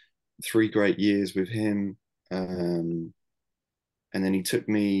 3 great years with him. And then he took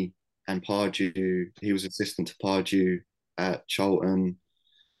me and Pardew. He was assistant to Pardew at Charlton,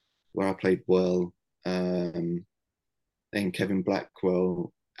 where I played well. Then Kevin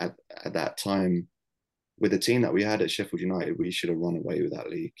Blackwell at that time, with the team that we had at Sheffield United, we should have run away with that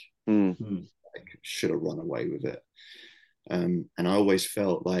league. Like, should have run away with it. And I always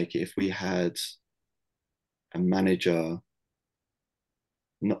felt like if we had a manager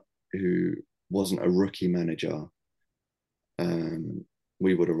who wasn't a rookie manager,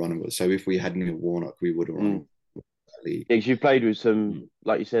 we would have run away. So if we had Neil Warnock, we would have run that league. Because you played with some,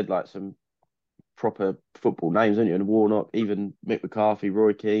 like you said, like some proper football names, didn't you? And Warnock, even Mick McCarthy,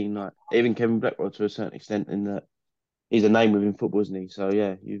 Roy Keane, like even Kevin Blackwell to a certain extent. In that he's a name within football, isn't he? So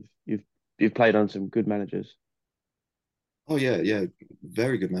yeah, you've played on some good managers. Oh yeah,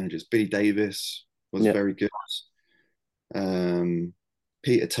 very good managers. Billy Davis was very good.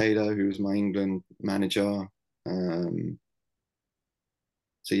 Peter Taylor, who was my England manager.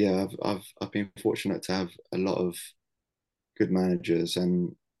 So yeah, I've been fortunate to have a lot of good managers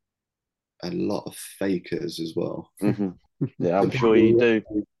and a lot of fakers as well. Yeah, I'm sure you do.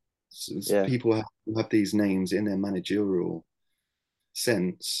 People have these names in their managerial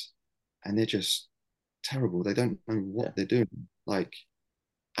sense, and they're just terrible. They don't know what they're doing. Like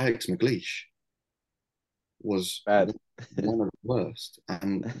Alex McLeish was bad, one of the worst.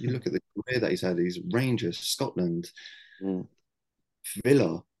 And you look at the career that he's had. He's Rangers, Scotland,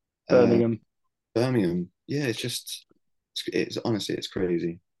 Villa, Birmingham. Yeah, it's honestly, it's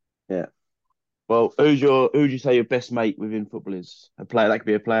crazy. Yeah. Well, who'd you say your best mate within football is? A player, that could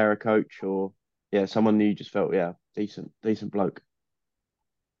be a player, a coach, or someone who you just felt decent bloke.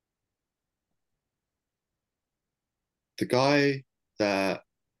 The guy that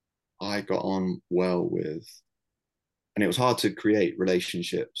I got on well with, and it was hard to create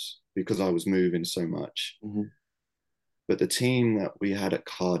relationships because I was moving so much. But the team that we had at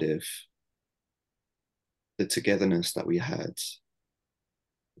Cardiff, the togetherness that we had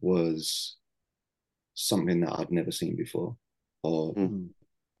was something that I'd never seen before or part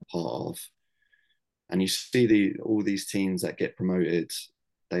of. And you see all these teams that get promoted,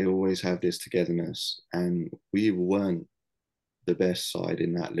 they always have this togetherness. And we weren't the best side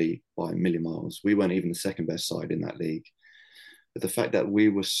in that league by a million miles. We weren't even the second best side in that league. But the fact that we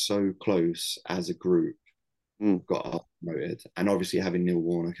were so close as a group got us promoted. And obviously having Neil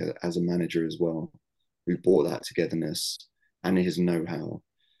Warnock as a manager as well, who brought that togetherness and his know-how.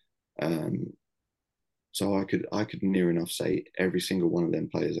 So I could near enough say every single one of them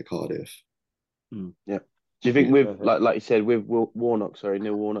players at Cardiff. Yeah. Do you think with like you said with Neil Warnock,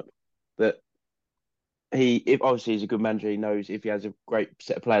 that if obviously he's a good manager, he knows if he has a great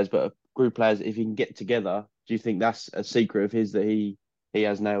set of players, but a group of players, if he can get together, do you think that's a secret of his that he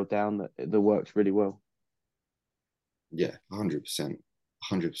has nailed down that works really well? Yeah, 100%.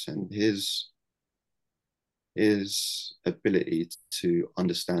 His ability to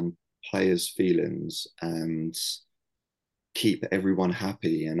understand players' feelings and keep everyone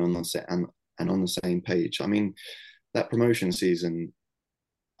happy and on the set and and on the same page. I mean, that promotion season,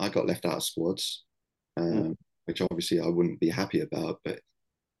 I got left out of squads, Mm. which obviously I wouldn't be happy about. But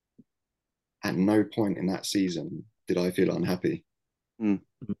at no point in that season did I feel unhappy, Mm.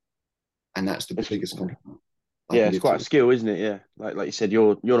 and that's the It's, biggest compliment I yeah, can it's give quite a to. skill, isn't it? Yeah, like you said,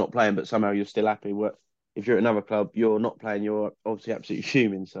 you're not playing, but somehow you're still happy. If you're at another club, you're not playing, you're obviously absolutely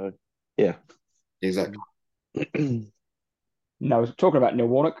fuming. So, yeah. Exactly. No, talking about Neil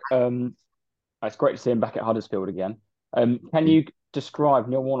Warnock, it's great to see him back at Huddersfield again. Can you describe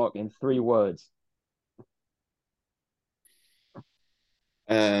Neil Warnock in 3 words?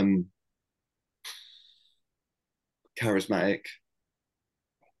 Um, Charismatic,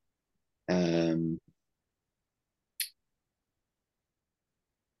 um,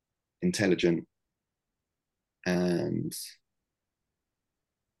 intelligent, and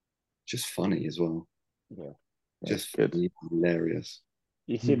just funny as well. Yeah. Yeah, Just good. hilarious.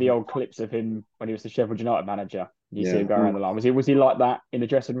 You see the old clips of him when he was the Sheffield United manager. You see him Yeah. go around Mm. the line. Was he like that in the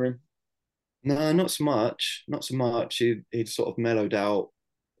dressing room? No, not so much. Not so much. He'd sort of mellowed out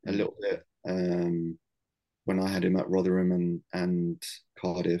a little bit when I had him at Rotherham and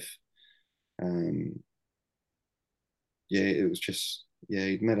Cardiff. Um, yeah, it was just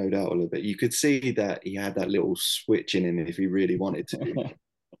he'd mellowed out a little bit. You could see that he had that little switch in him if he really wanted to.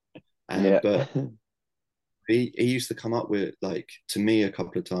 Yeah. But he used to come up with like to me a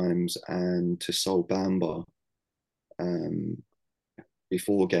couple of times and to Sol Bamba um,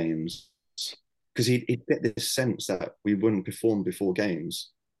 before games because he'd get this sense that we wouldn't perform before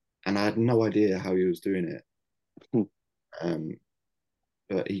games, and I had no idea how he was doing it. Um,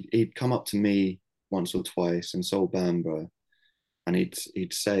 but he'd come up to me once or twice and Sol Bamba, and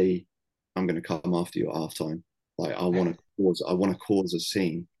he'd say, "I'm going to come after you at halftime. Like I want to cause a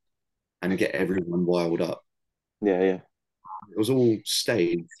scene and get everyone wild up." Yeah, yeah. It was all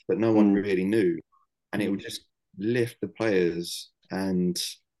staged, but no one Mm. really knew, and it would Mm. just lift the players, and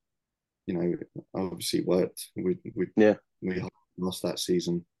obviously worked. Yeah. We lost that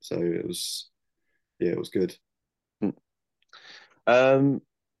season, so it was it was good. Mm. Um,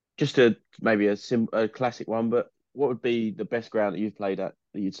 just maybe a classic one, but what would be the best ground that you've played at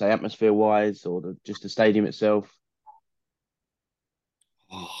that you'd say atmosphere wise or just the stadium itself?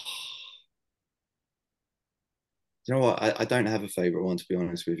 Oh, you know what? I don't have a favorite one to be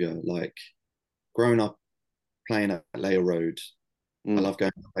honest with you. Like growing up playing at Layer Road, I Mm. love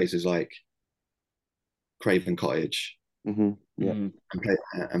going to places like Craven Cottage Hmm. Yeah. Mm.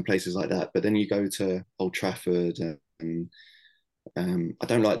 and places like that. But then you go to Old Trafford and I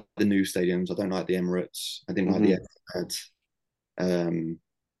don't like the new stadiums. I don't like the Emirates. I didn't like the Hmm. Etihad.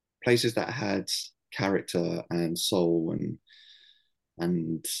 Places that had character and soul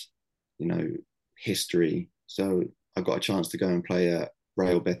and you know history. So I got a chance to go and play at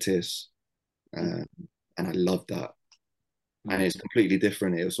Real Betis, uh, and I loved that. And Mm. it's completely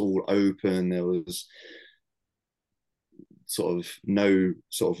different. It was all open. There was sort of no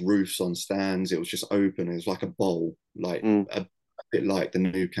sort of roofs on stands. It was just open. It was like a bowl, like Mm. a bit like the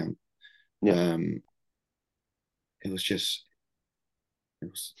new camp. Yeah. Um, it was just it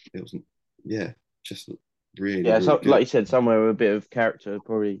was yeah, just really Yeah. really So, like good. you said, somewhere with a bit of character,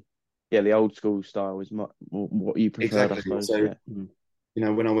 probably. Yeah, the old school style is what you preferred, I Exactly. suppose. So Yeah.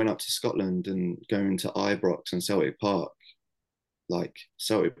 Mm. when I went up to Scotland and going to Ibrox and Celtic Park, like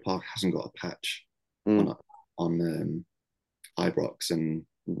Celtic Park hasn't got a patch Mm. on Ibrox, and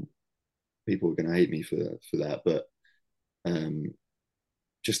people are going to hate me for that, but um,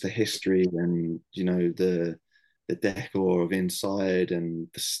 just the history and the decor of inside and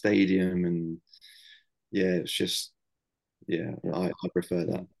the stadium, and yeah, it's just Yeah. I prefer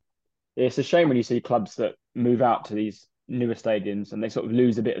that. Mm. It's a shame when you see clubs that move out to these newer stadiums and they sort of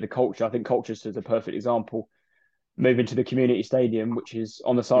lose a bit of the culture. I think Colchester is a perfect example. Moving to the community stadium, which is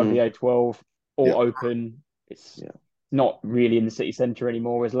on the side of the Mm. A12, all Yeah, open. It's Yeah. not really in the city centre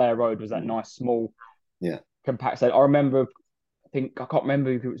anymore, whereas Layer Road was that Mm. nice, small, yeah, compact stadium. I remember, I can't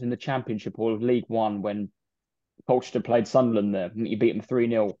remember if it was in the Championship or League One when Colchester played Sunderland there. I think you beat them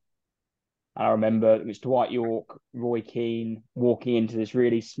 3-0. I remember it was Dwight York, Roy Keane walking into this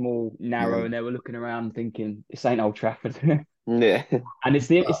really small, yeah. narrow, and they were looking around thinking, this ain't Old Trafford. Yeah. And it's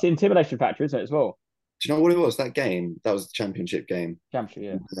the intimidation factor, isn't it, as well? Do you know what it was? That game, that was the championship game.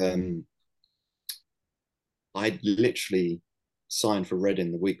 Championship, Um, I literally signed for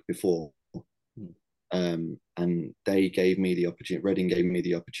Reading the week before, yeah. and they gave me the opportunity. Reading gave me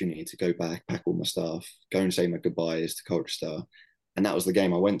the opportunity to go back, pack all my stuff, go and say my goodbyes to Colchester, and that was the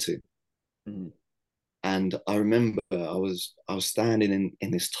game I went to. Mm. And I remember I was standing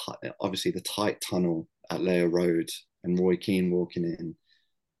in this obviously the tight tunnel at Layer Road, and Roy Keane walking in,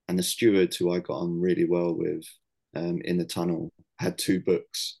 and the steward who I got on really well with in the tunnel had two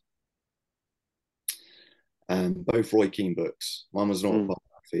books, both Roy Keane books. One was an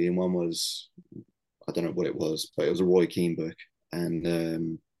autobiography, and one was, I don't know what it was, but it was a Roy Keane book.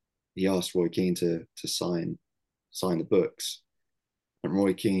 And he asked Roy Keane to sign the books, and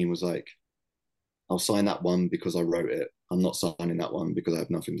Roy Keane was like, "I'll sign that one because I wrote it. I'm not signing that one because I have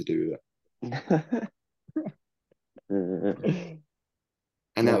nothing to do with it."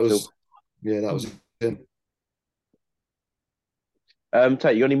 And that was, Cool. yeah, that was him.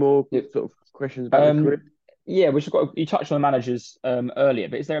 Tate, you got any more sort of questions about the career? Yeah, you touched on the managers earlier,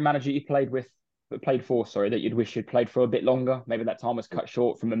 but is there a manager you played for, sorry, that you'd wish you'd played for a bit longer? Maybe that time was cut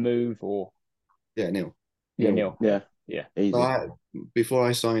short from a move, or Yeah, Neil. Neil. Yeah, easy. So before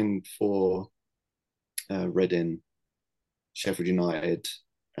I signed for Reading, Sheffield United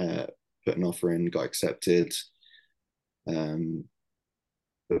put an offer in, got accepted.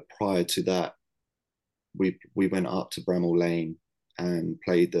 But prior to that, we went up to Bramall Lane and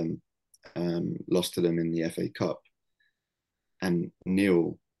played them, lost to them in the FA Cup. And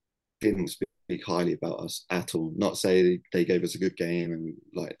Neil didn't speak highly about us at all. Not say they gave us a good game and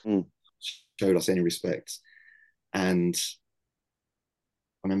like showed us any respect. And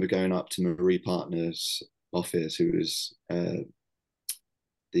I remember going up to Marie Partner's office, who was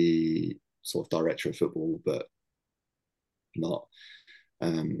the sort of director of football, but not.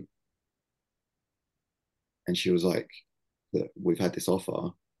 And she was like, "Look, we've had this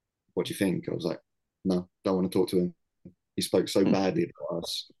offer. What do you think?" I was like, "No, don't want to talk to him. He spoke so badly about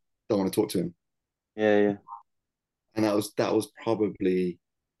us. Don't want to talk to him." Yeah. And that was probably,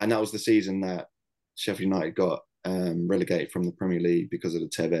 and that was the season that Sheffield United got relegated from the Premier League because of the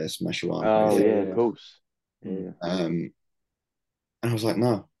Tevez Mascherano. Oh yeah, of course. Yeah. And I was like,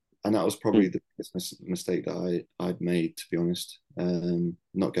 no. And that was probably the biggest mistake that I'd made, to be honest.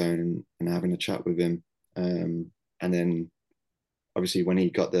 Not going and having a chat with him. And then obviously when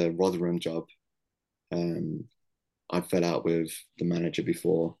he got the Rotherham job, I fell out with the manager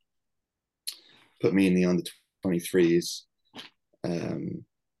before, put me in the under 23s, and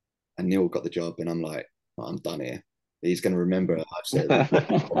Neil got the job, and I'm like, oh, I'm done here. He's going to remember I've said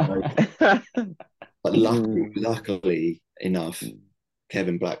it. But luckily enough,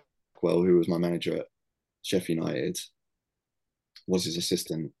 Kevin Blackwell, who was my manager at Sheffield United, was his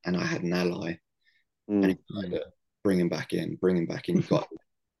assistant, and I had an ally. And he tried to bring him back in. He got him.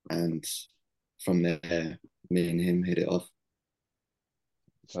 And from there, me and him hit it off.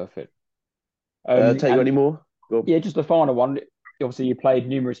 Perfect. Tate, got any more? Yeah, just the final one. Obviously, you played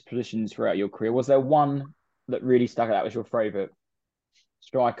numerous positions throughout your career. Was there one that really stuck out as your favourite?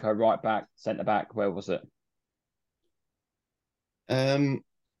 Striker, right back, centre back, where was it?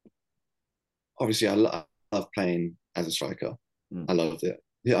 Obviously, I love playing as a striker. I loved it.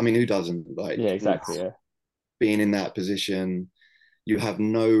 Yeah, I mean, who doesn't? Like, yeah, exactly. Yeah, being in that position, you have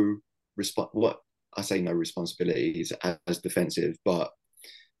no what I say, no responsibilities as defensive, but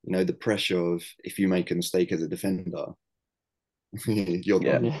you know the pressure of if you make a mistake as a defender, you're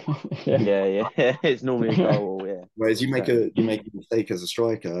gone. Yeah. It's normally a goal. Yeah. Whereas you make a mistake as a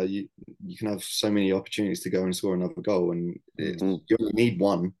striker, you can have so many opportunities to go and score another goal, and you only need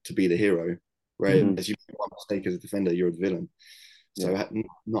one to be the hero. Whereas you make one mistake as a defender, you're the villain. So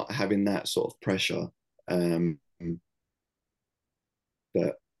not having that sort of pressure,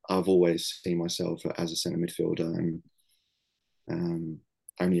 but I've always seen myself as a centre midfielder, and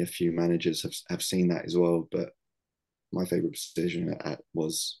only a few managers have seen that as well. But my favourite position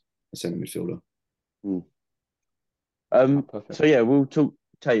was a centre midfielder. So yeah, we'll talk.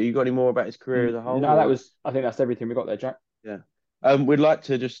 Tate, you got any more about his career as a whole? No, I think that's everything we got there, Jack. Yeah. We'd like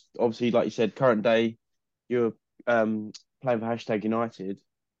to just obviously, like you said, current day, you're playing for Hashtag United.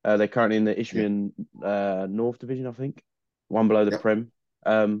 They're currently in the Isthmian North Division, I think, one below the Prem.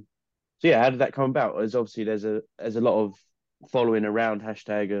 So yeah, how did that come about? As obviously there's a lot of following around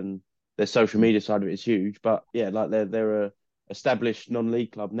Hashtag, and their social media side of it is huge. But yeah, like they're a established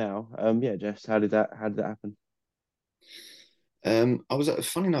non-league club now. Yeah, Jess, how did that happen? I was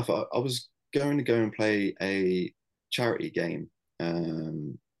funny enough. I was going to go and play a charity game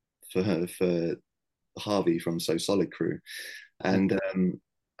for Harvey from So Solid Crew, and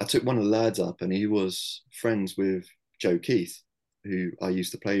I took one of the lads up, and he was friends with Joe Keith, who I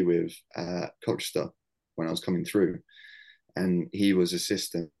used to play with at Colchester when I was coming through, and he was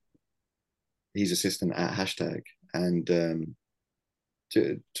assistant. He's assistant at Hashtag, and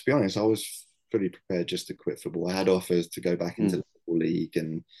to be honest, I was fully prepared just to quit football. I had offers to go back into the football league,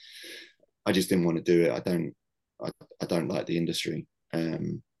 and I just didn't want to do it. I don't like the industry.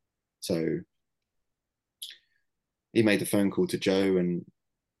 So he made the phone call to Joe, and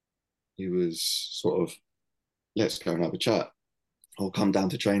he was sort of, let's go and have a chat, or come down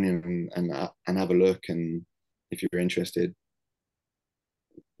to training and have a look, and if you're interested,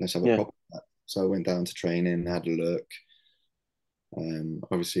 let's have a Yeah. proper chat. So I went down to training, had a look.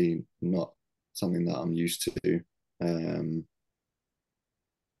 Obviously not something that I'm used to.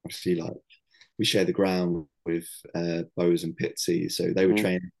 Obviously, like we share the ground with Bose and Pitsy, so they were Mm.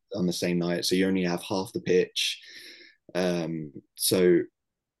 training on the same night. So you only have half the pitch. So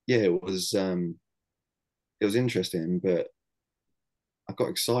yeah, it was interesting, but I got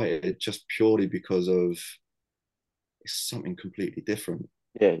excited just purely because of it's something completely different.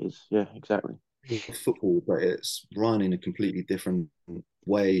 Yeah, it is. Yeah, exactly. Football, but it's run in a completely different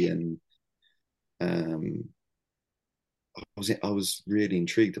way, and um, I was really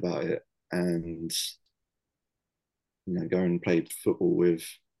intrigued about it, and going and play football with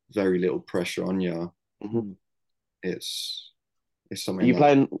very little pressure on you. Hmm. It's it's Are something you that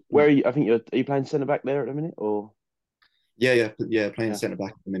playing? Where are you? I think are you playing centre back there at the minute, or yeah, playing yeah, centre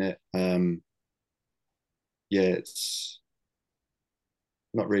back at the minute. Yeah, it's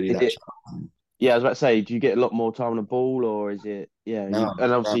not really is that it? challenging. Yeah, I was about to say, do you get a lot more time on the ball, or is it? Yeah, No, you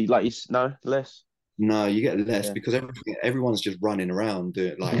and obviously like no less. no, you get less Yeah, because everyone's just running around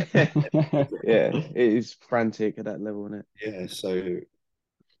doing like yeah, it is frantic at that level, isn't it? yeah. So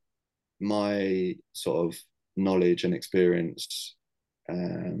my sort of knowledge and experience,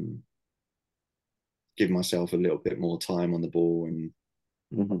 um, give myself a little bit more time on the ball, and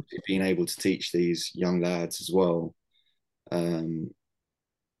Hmm. being able to teach these young lads as well. Um,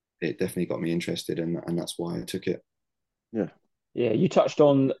 it definitely got me interested, and that's why I took it. Yeah. Yeah, you touched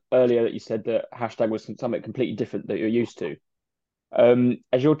on earlier that you said that hashtag was something completely different that you're used to.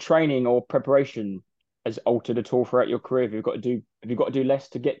 As your training or preparation has altered at all throughout your career, have you got to do less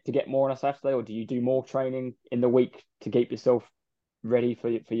to get more on a Saturday, or do you do more training in the week to keep yourself ready for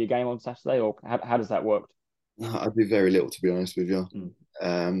your game on Saturday, or how does that work? I do very little, to be honest with you. Mm.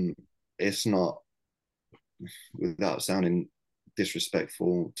 Um, it's not, without sounding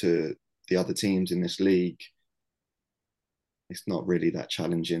disrespectful to the other teams in this league, it's not really that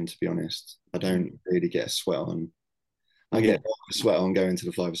challenging, to be honest. I Mm. don't really get a sweat on. I Hmm. get a sweat on going to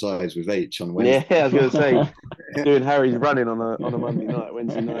the five sides with H on Yeah, Wednesday. I was gonna say doing Harry's running on a Monday night,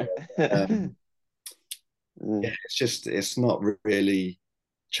 Wednesday night. Um, yeah, Mm. it's not really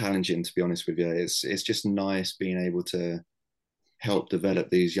challenging, to be honest with you. It's just nice being able to help develop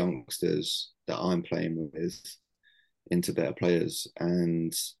these youngsters that I'm playing with into better players.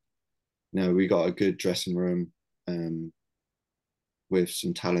 And we got a good dressing room, um, with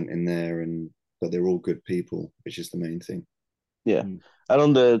some talent in there, and but they're all good people, which is the main thing. Yeah, Mm. and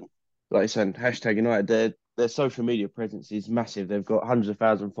on the like I said, hashtag United, their social media presence is massive. They've got hundreds of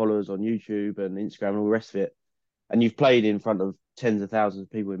thousands of followers on YouTube and Instagram and all the rest of it. And you've played in front of tens of thousands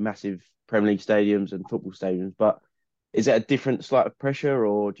of people in massive Premier League stadiums and football stadiums. But is that a different slight of pressure,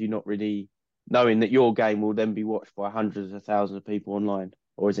 or do you not really knowing that your game will then be watched by hundreds of thousands of people online,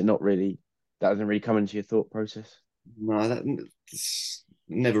 or is it not really that doesn't really come into your thought process? No, that's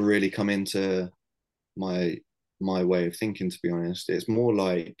never really come into my my way of thinking. To be honest, it's more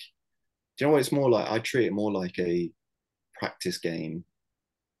like, do you know what it's more like? I treat it more like a practice game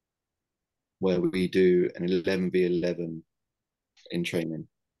where we do an 11v11 in training.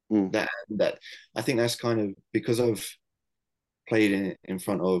 Mm, That I think that's kind of because I've played in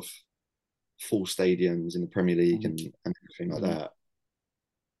front of full stadiums in the Premier League Mm. and everything like Mm. that.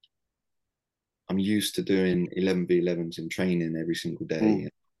 I'm used to doing 11v11s in training every single mm, day.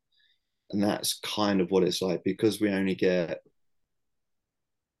 And that's kind of what it's like because we only get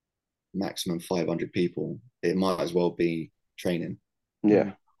maximum 500 people. It might as well be training,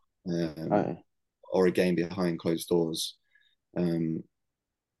 yeah. Mm. um, I, or a game behind closed doors. Um,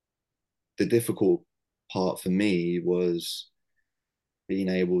 the difficult part for me was being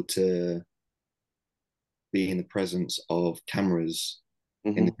able to be in the presence of cameras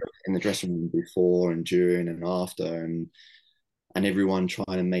in the mhm, in the dressing room before and during and after, and everyone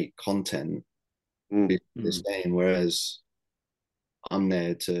trying to make content mm, before this Mm. game, whereas I'm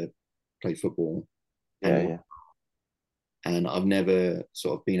there to play football, yeah, and yeah. I've never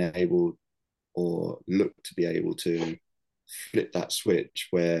sort of been able or looked to be able to flip that switch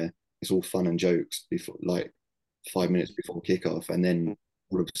where it's all fun and jokes before, like 5 minutes before kickoff, and Mm, then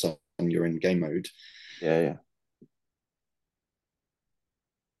all of a sudden you're in game mode. yeah, yeah.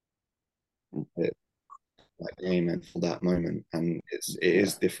 Mm, That game and for that moment, and it yeah.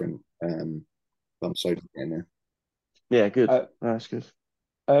 is different. But I'm so in there. Yeah, good. Uh, That's good.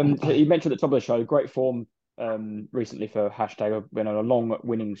 so you mentioned at the top of the show, great form recently for hashtag. I've been on a long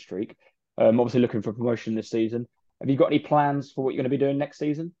winning streak. Obviously looking for promotion this season. Have you got any plans for what you're going to be doing next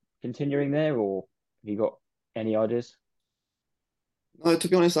season? continuing there, or have you got any ideas? No, to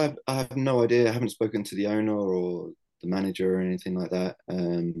be honest, I have no idea. I haven't spoken to the owner or the manager or anything like that.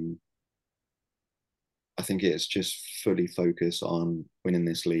 I think it's just fully focused on winning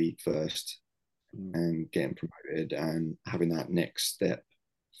this league first Mm. and getting promoted and having that next step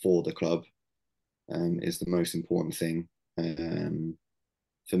for the club is the most important thing.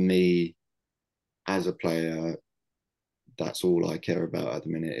 For me, as a player, that's all I care about at the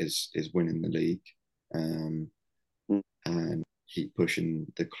minute is winning the league Mm. and keep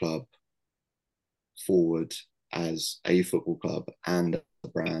pushing the club forward as a football club and a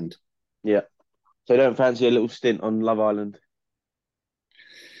brand. Yeah. So you don't fancy a little stint on Love Island?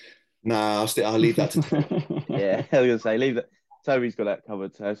 Nah, I'll leave that to Toby. Yeah, I was gonna say leave that. Toby's got that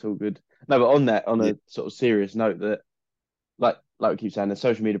covered, so it's all good. No, but on that, on Yeah, a sort of serious note, that like we keep saying, the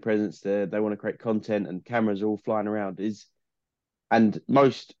social media presence, they want to create content, and cameras are all flying around. And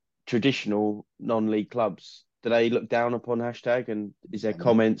most traditional non-league clubs, do they look down upon hashtag? And is there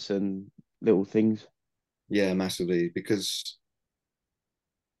comments and little things? yeah, massively because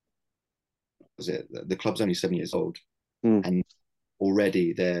was it the club's only 7 years old Mm, and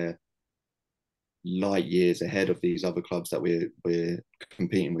already they're light years ahead of these other clubs that we're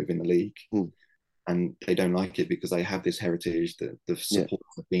competing with in the league. mm, And they don't like it because they have this heritage that the yeah,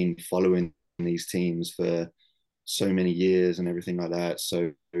 supporters have been following these teams for so many years and everything like that.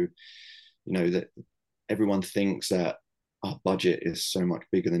 So, that everyone thinks that our budget is so much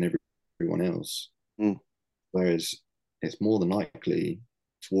bigger than everyone else, mm, whereas it's more than likely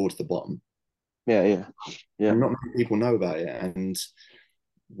towards the bottom. yeah, yeah, yeah, And not many people know about it. And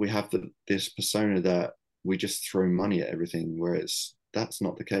we have this persona that we just throw money at everything, where that's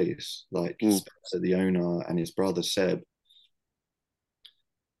not the case. Like mm, Spencer, the owner, and his brother Seb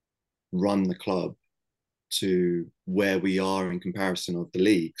run the club to where we are in comparison of the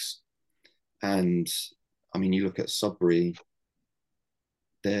leagues. And I mean, you look at Sudbury,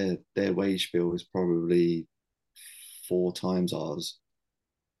 their wage bill is probably 4 times ours,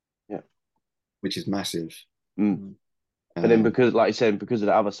 yeah. which is massive. Mm. Mm. But then, Um, because, like you said, because of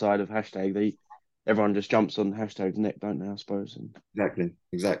the other side of hashtag, everyone just jumps on hashtag's neck, don't they? I suppose. And yeah,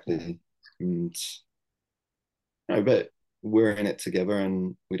 exactly. And no, but we're in it together,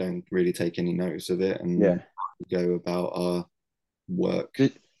 and we don't really take any notice of it, and yeah. go about our work. Do,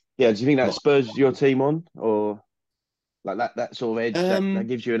 yeah. Do you think that Not, spurs your team on, or like that sort of edge that um,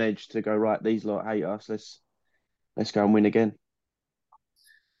 gives you an edge to go, right? These lot hate us. Let's go and win again.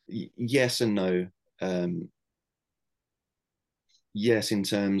 yes and no. Um, yes, in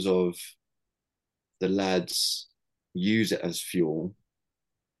terms of the lads use it as fuel,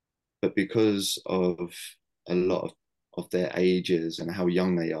 but because of a lot of their ages and how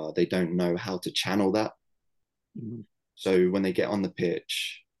young they are, they don't know how to channel that. Mm. So when they get on the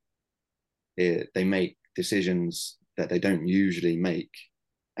pitch, they make decisions that they don't usually make,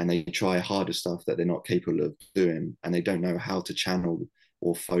 and they try harder stuff that they're not capable of doing, and they don't know how to channel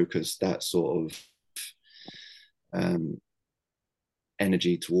or focus that sort of um,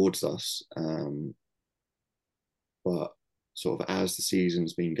 energy towards us. But sort of as the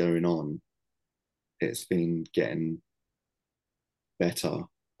season's been going on, it's been getting better,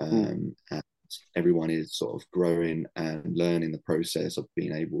 Mm, and everyone is sort of growing and learning the process of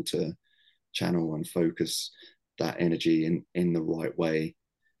being able to channel and focus that energy in the right way.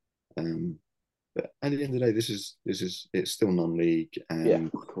 Um, but at the end of the day, this is it's still non-league, yeah,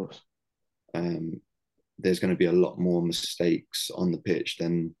 and of course. um, there's going to be a lot more mistakes on the pitch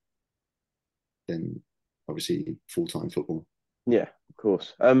than obviously full-time football. Yeah, of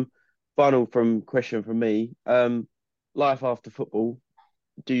course. Final question from me. Life after football.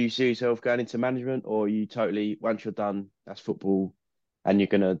 Do you see yourself going into management, or are you totally, once you're done, that's football, and you're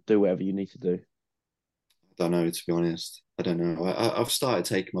gonna do whatever you need to do? I don't know, to be honest. I don't know. I've started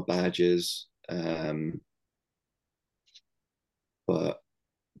taking my badges, but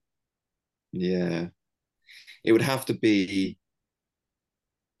yeah, it would have to be.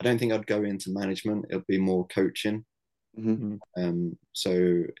 I don't think I'd go into management. It would be more coaching. Hmm. Mm.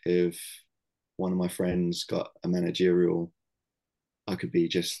 So if one of my friends got a managerial, I could be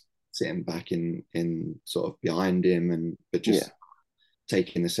just sitting back in sort of behind him, and but Yeah. just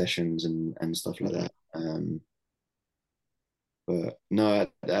taking the sessions and stuff like Mm. that. But no,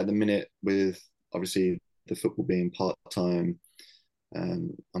 at the minute, with obviously the football being part time,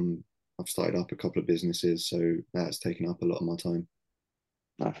 um, I'm I've started up a couple of businesses, so that's taken up a lot of my time.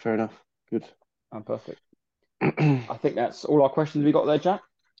 No, fair enough. Good. Oh, perfect. I think that's all our questions we got there, Jack.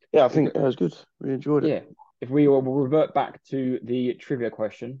 Yeah, I If think that was good. We enjoyed it. Yeah, if we will revert back to the trivia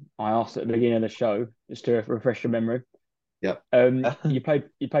question I asked at the beginning of the show, just to refresh your memory. Yeah. You played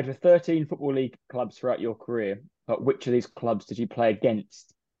for 13 Football League clubs throughout your career, but which of these clubs did you play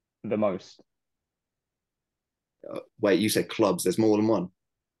against the most? Wait, you said clubs. There's more than one.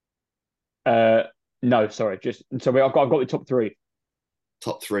 Uh, no, sorry, just so I've got the top three.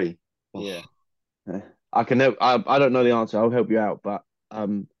 Top three. Oh, Yeah, I can help. I don't know the answer. I'll help you out, but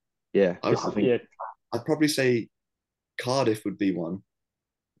yeah, I, just I think yeah, I'd probably say Cardiff would be one.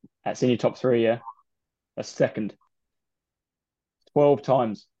 that's in your top three. Yeah, that's second. 12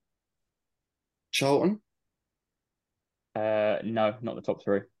 times. Charlton. No, not the top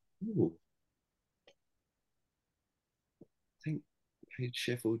three. Ooh, I think played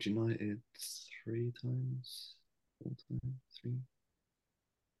Sheffield United 3 times. 4 times, three.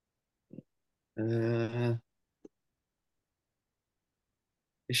 Uh,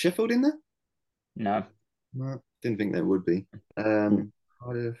 is Sheffield in there? No. No, didn't think there would be. mm,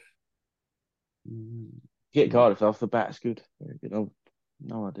 Cardiff. mm, get no. Cardiff off the bat. It's good. Very good. Oh,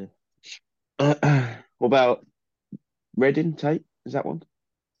 no idea. What about Reading? Tate? Is that one?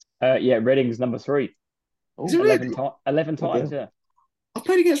 Yeah, Reading's number three. Is it Oh, 11 really? times. 11 bloody times. hell. Yeah. I've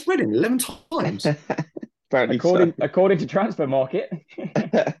played against Reading 11 times. Apparently so. According to Transfer Market,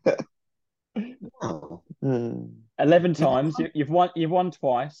 Wow. 11 times. You've won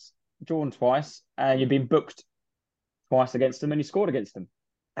twice, drawn twice, and you've been booked twice against them, and you scored against them.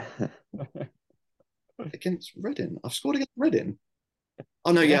 Against Reading. I've scored against Reading.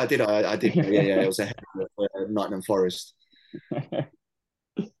 Oh no, yeah, I did. I did. Yeah, yeah. It was ahead of Nottingham Forest.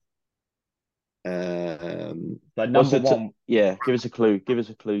 So What's number the one, yeah? Give us a clue. Give us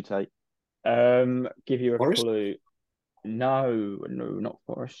a clue, Tate. give you a Forest. clue. No, no, not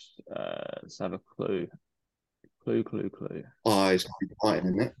Forest. Let's have a clue. Clue. Oh, it's gonna be Brighton,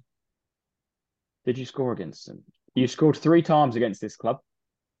 isn't it? Did you score against them? You scored three times against this club.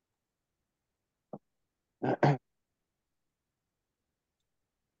 I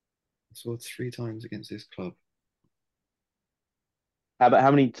scored 3 times against this club.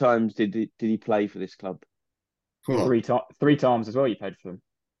 How many times did he play for this club? Well, Three times as well. You played for them.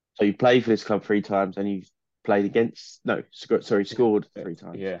 So you played for this club 3 times, and you played against no, scored 3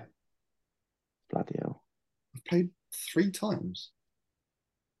 times. Yeah. Bloody hell! I've played 3 times.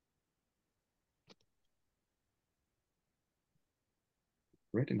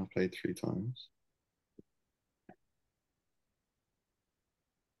 Reading, I played 3 times.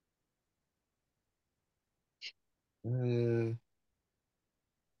 Uh,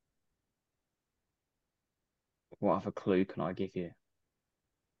 What other clue can I give you?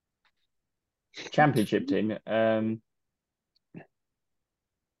 Championship team.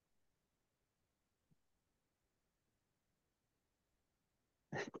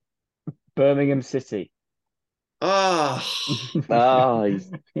 Birmingham City. ah, Ah,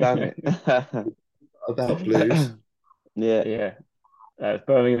 he's done it. about Blues. Yeah. Yeah.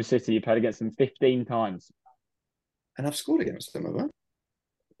 Birmingham City. You played against them 15 times. And I've scored against them, have I?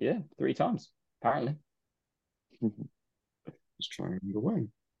 Yeah, three times, apparently. Just trying to remember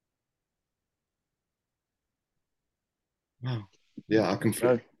when. Wow. Yeah, I can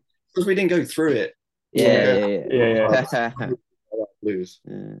No. because we didn't go through it. Yeah, Yeah, yeah, yeah. yeah. Blues.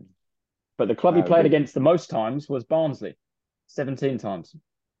 Yeah. But the club he No, played good. against the most times was Barnsley, 17 times.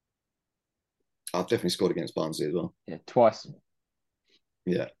 I've definitely scored against Barnsley as well. Yeah, twice.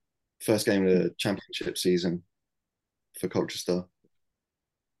 Yeah. First game of the championship season for Colchester.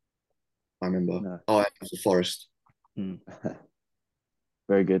 I remember. No. Oh, it was for Forest. Hmm.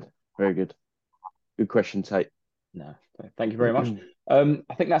 Very good. Very good. Good question, Tate. No, thank you very much.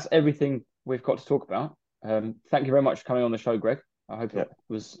 I think that's everything we've got to talk about. Thank you very much for coming on the show, Greg. I hope Yeah. it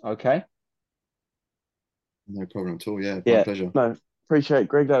was okay. No problem at all. Yeah, my Yeah. pleasure. No, appreciate it,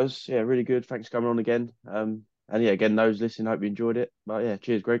 Greg. That was really good. Thanks for coming on again. And yeah, again, those listening, hope you enjoyed it. But yeah,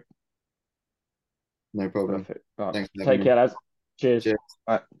 cheers, Greg. No problem. Perfect. All right. Thanks for having Take me. care, lads. Cheers. Cheers.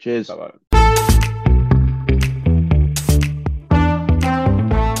 All right, cheers. Bye bye.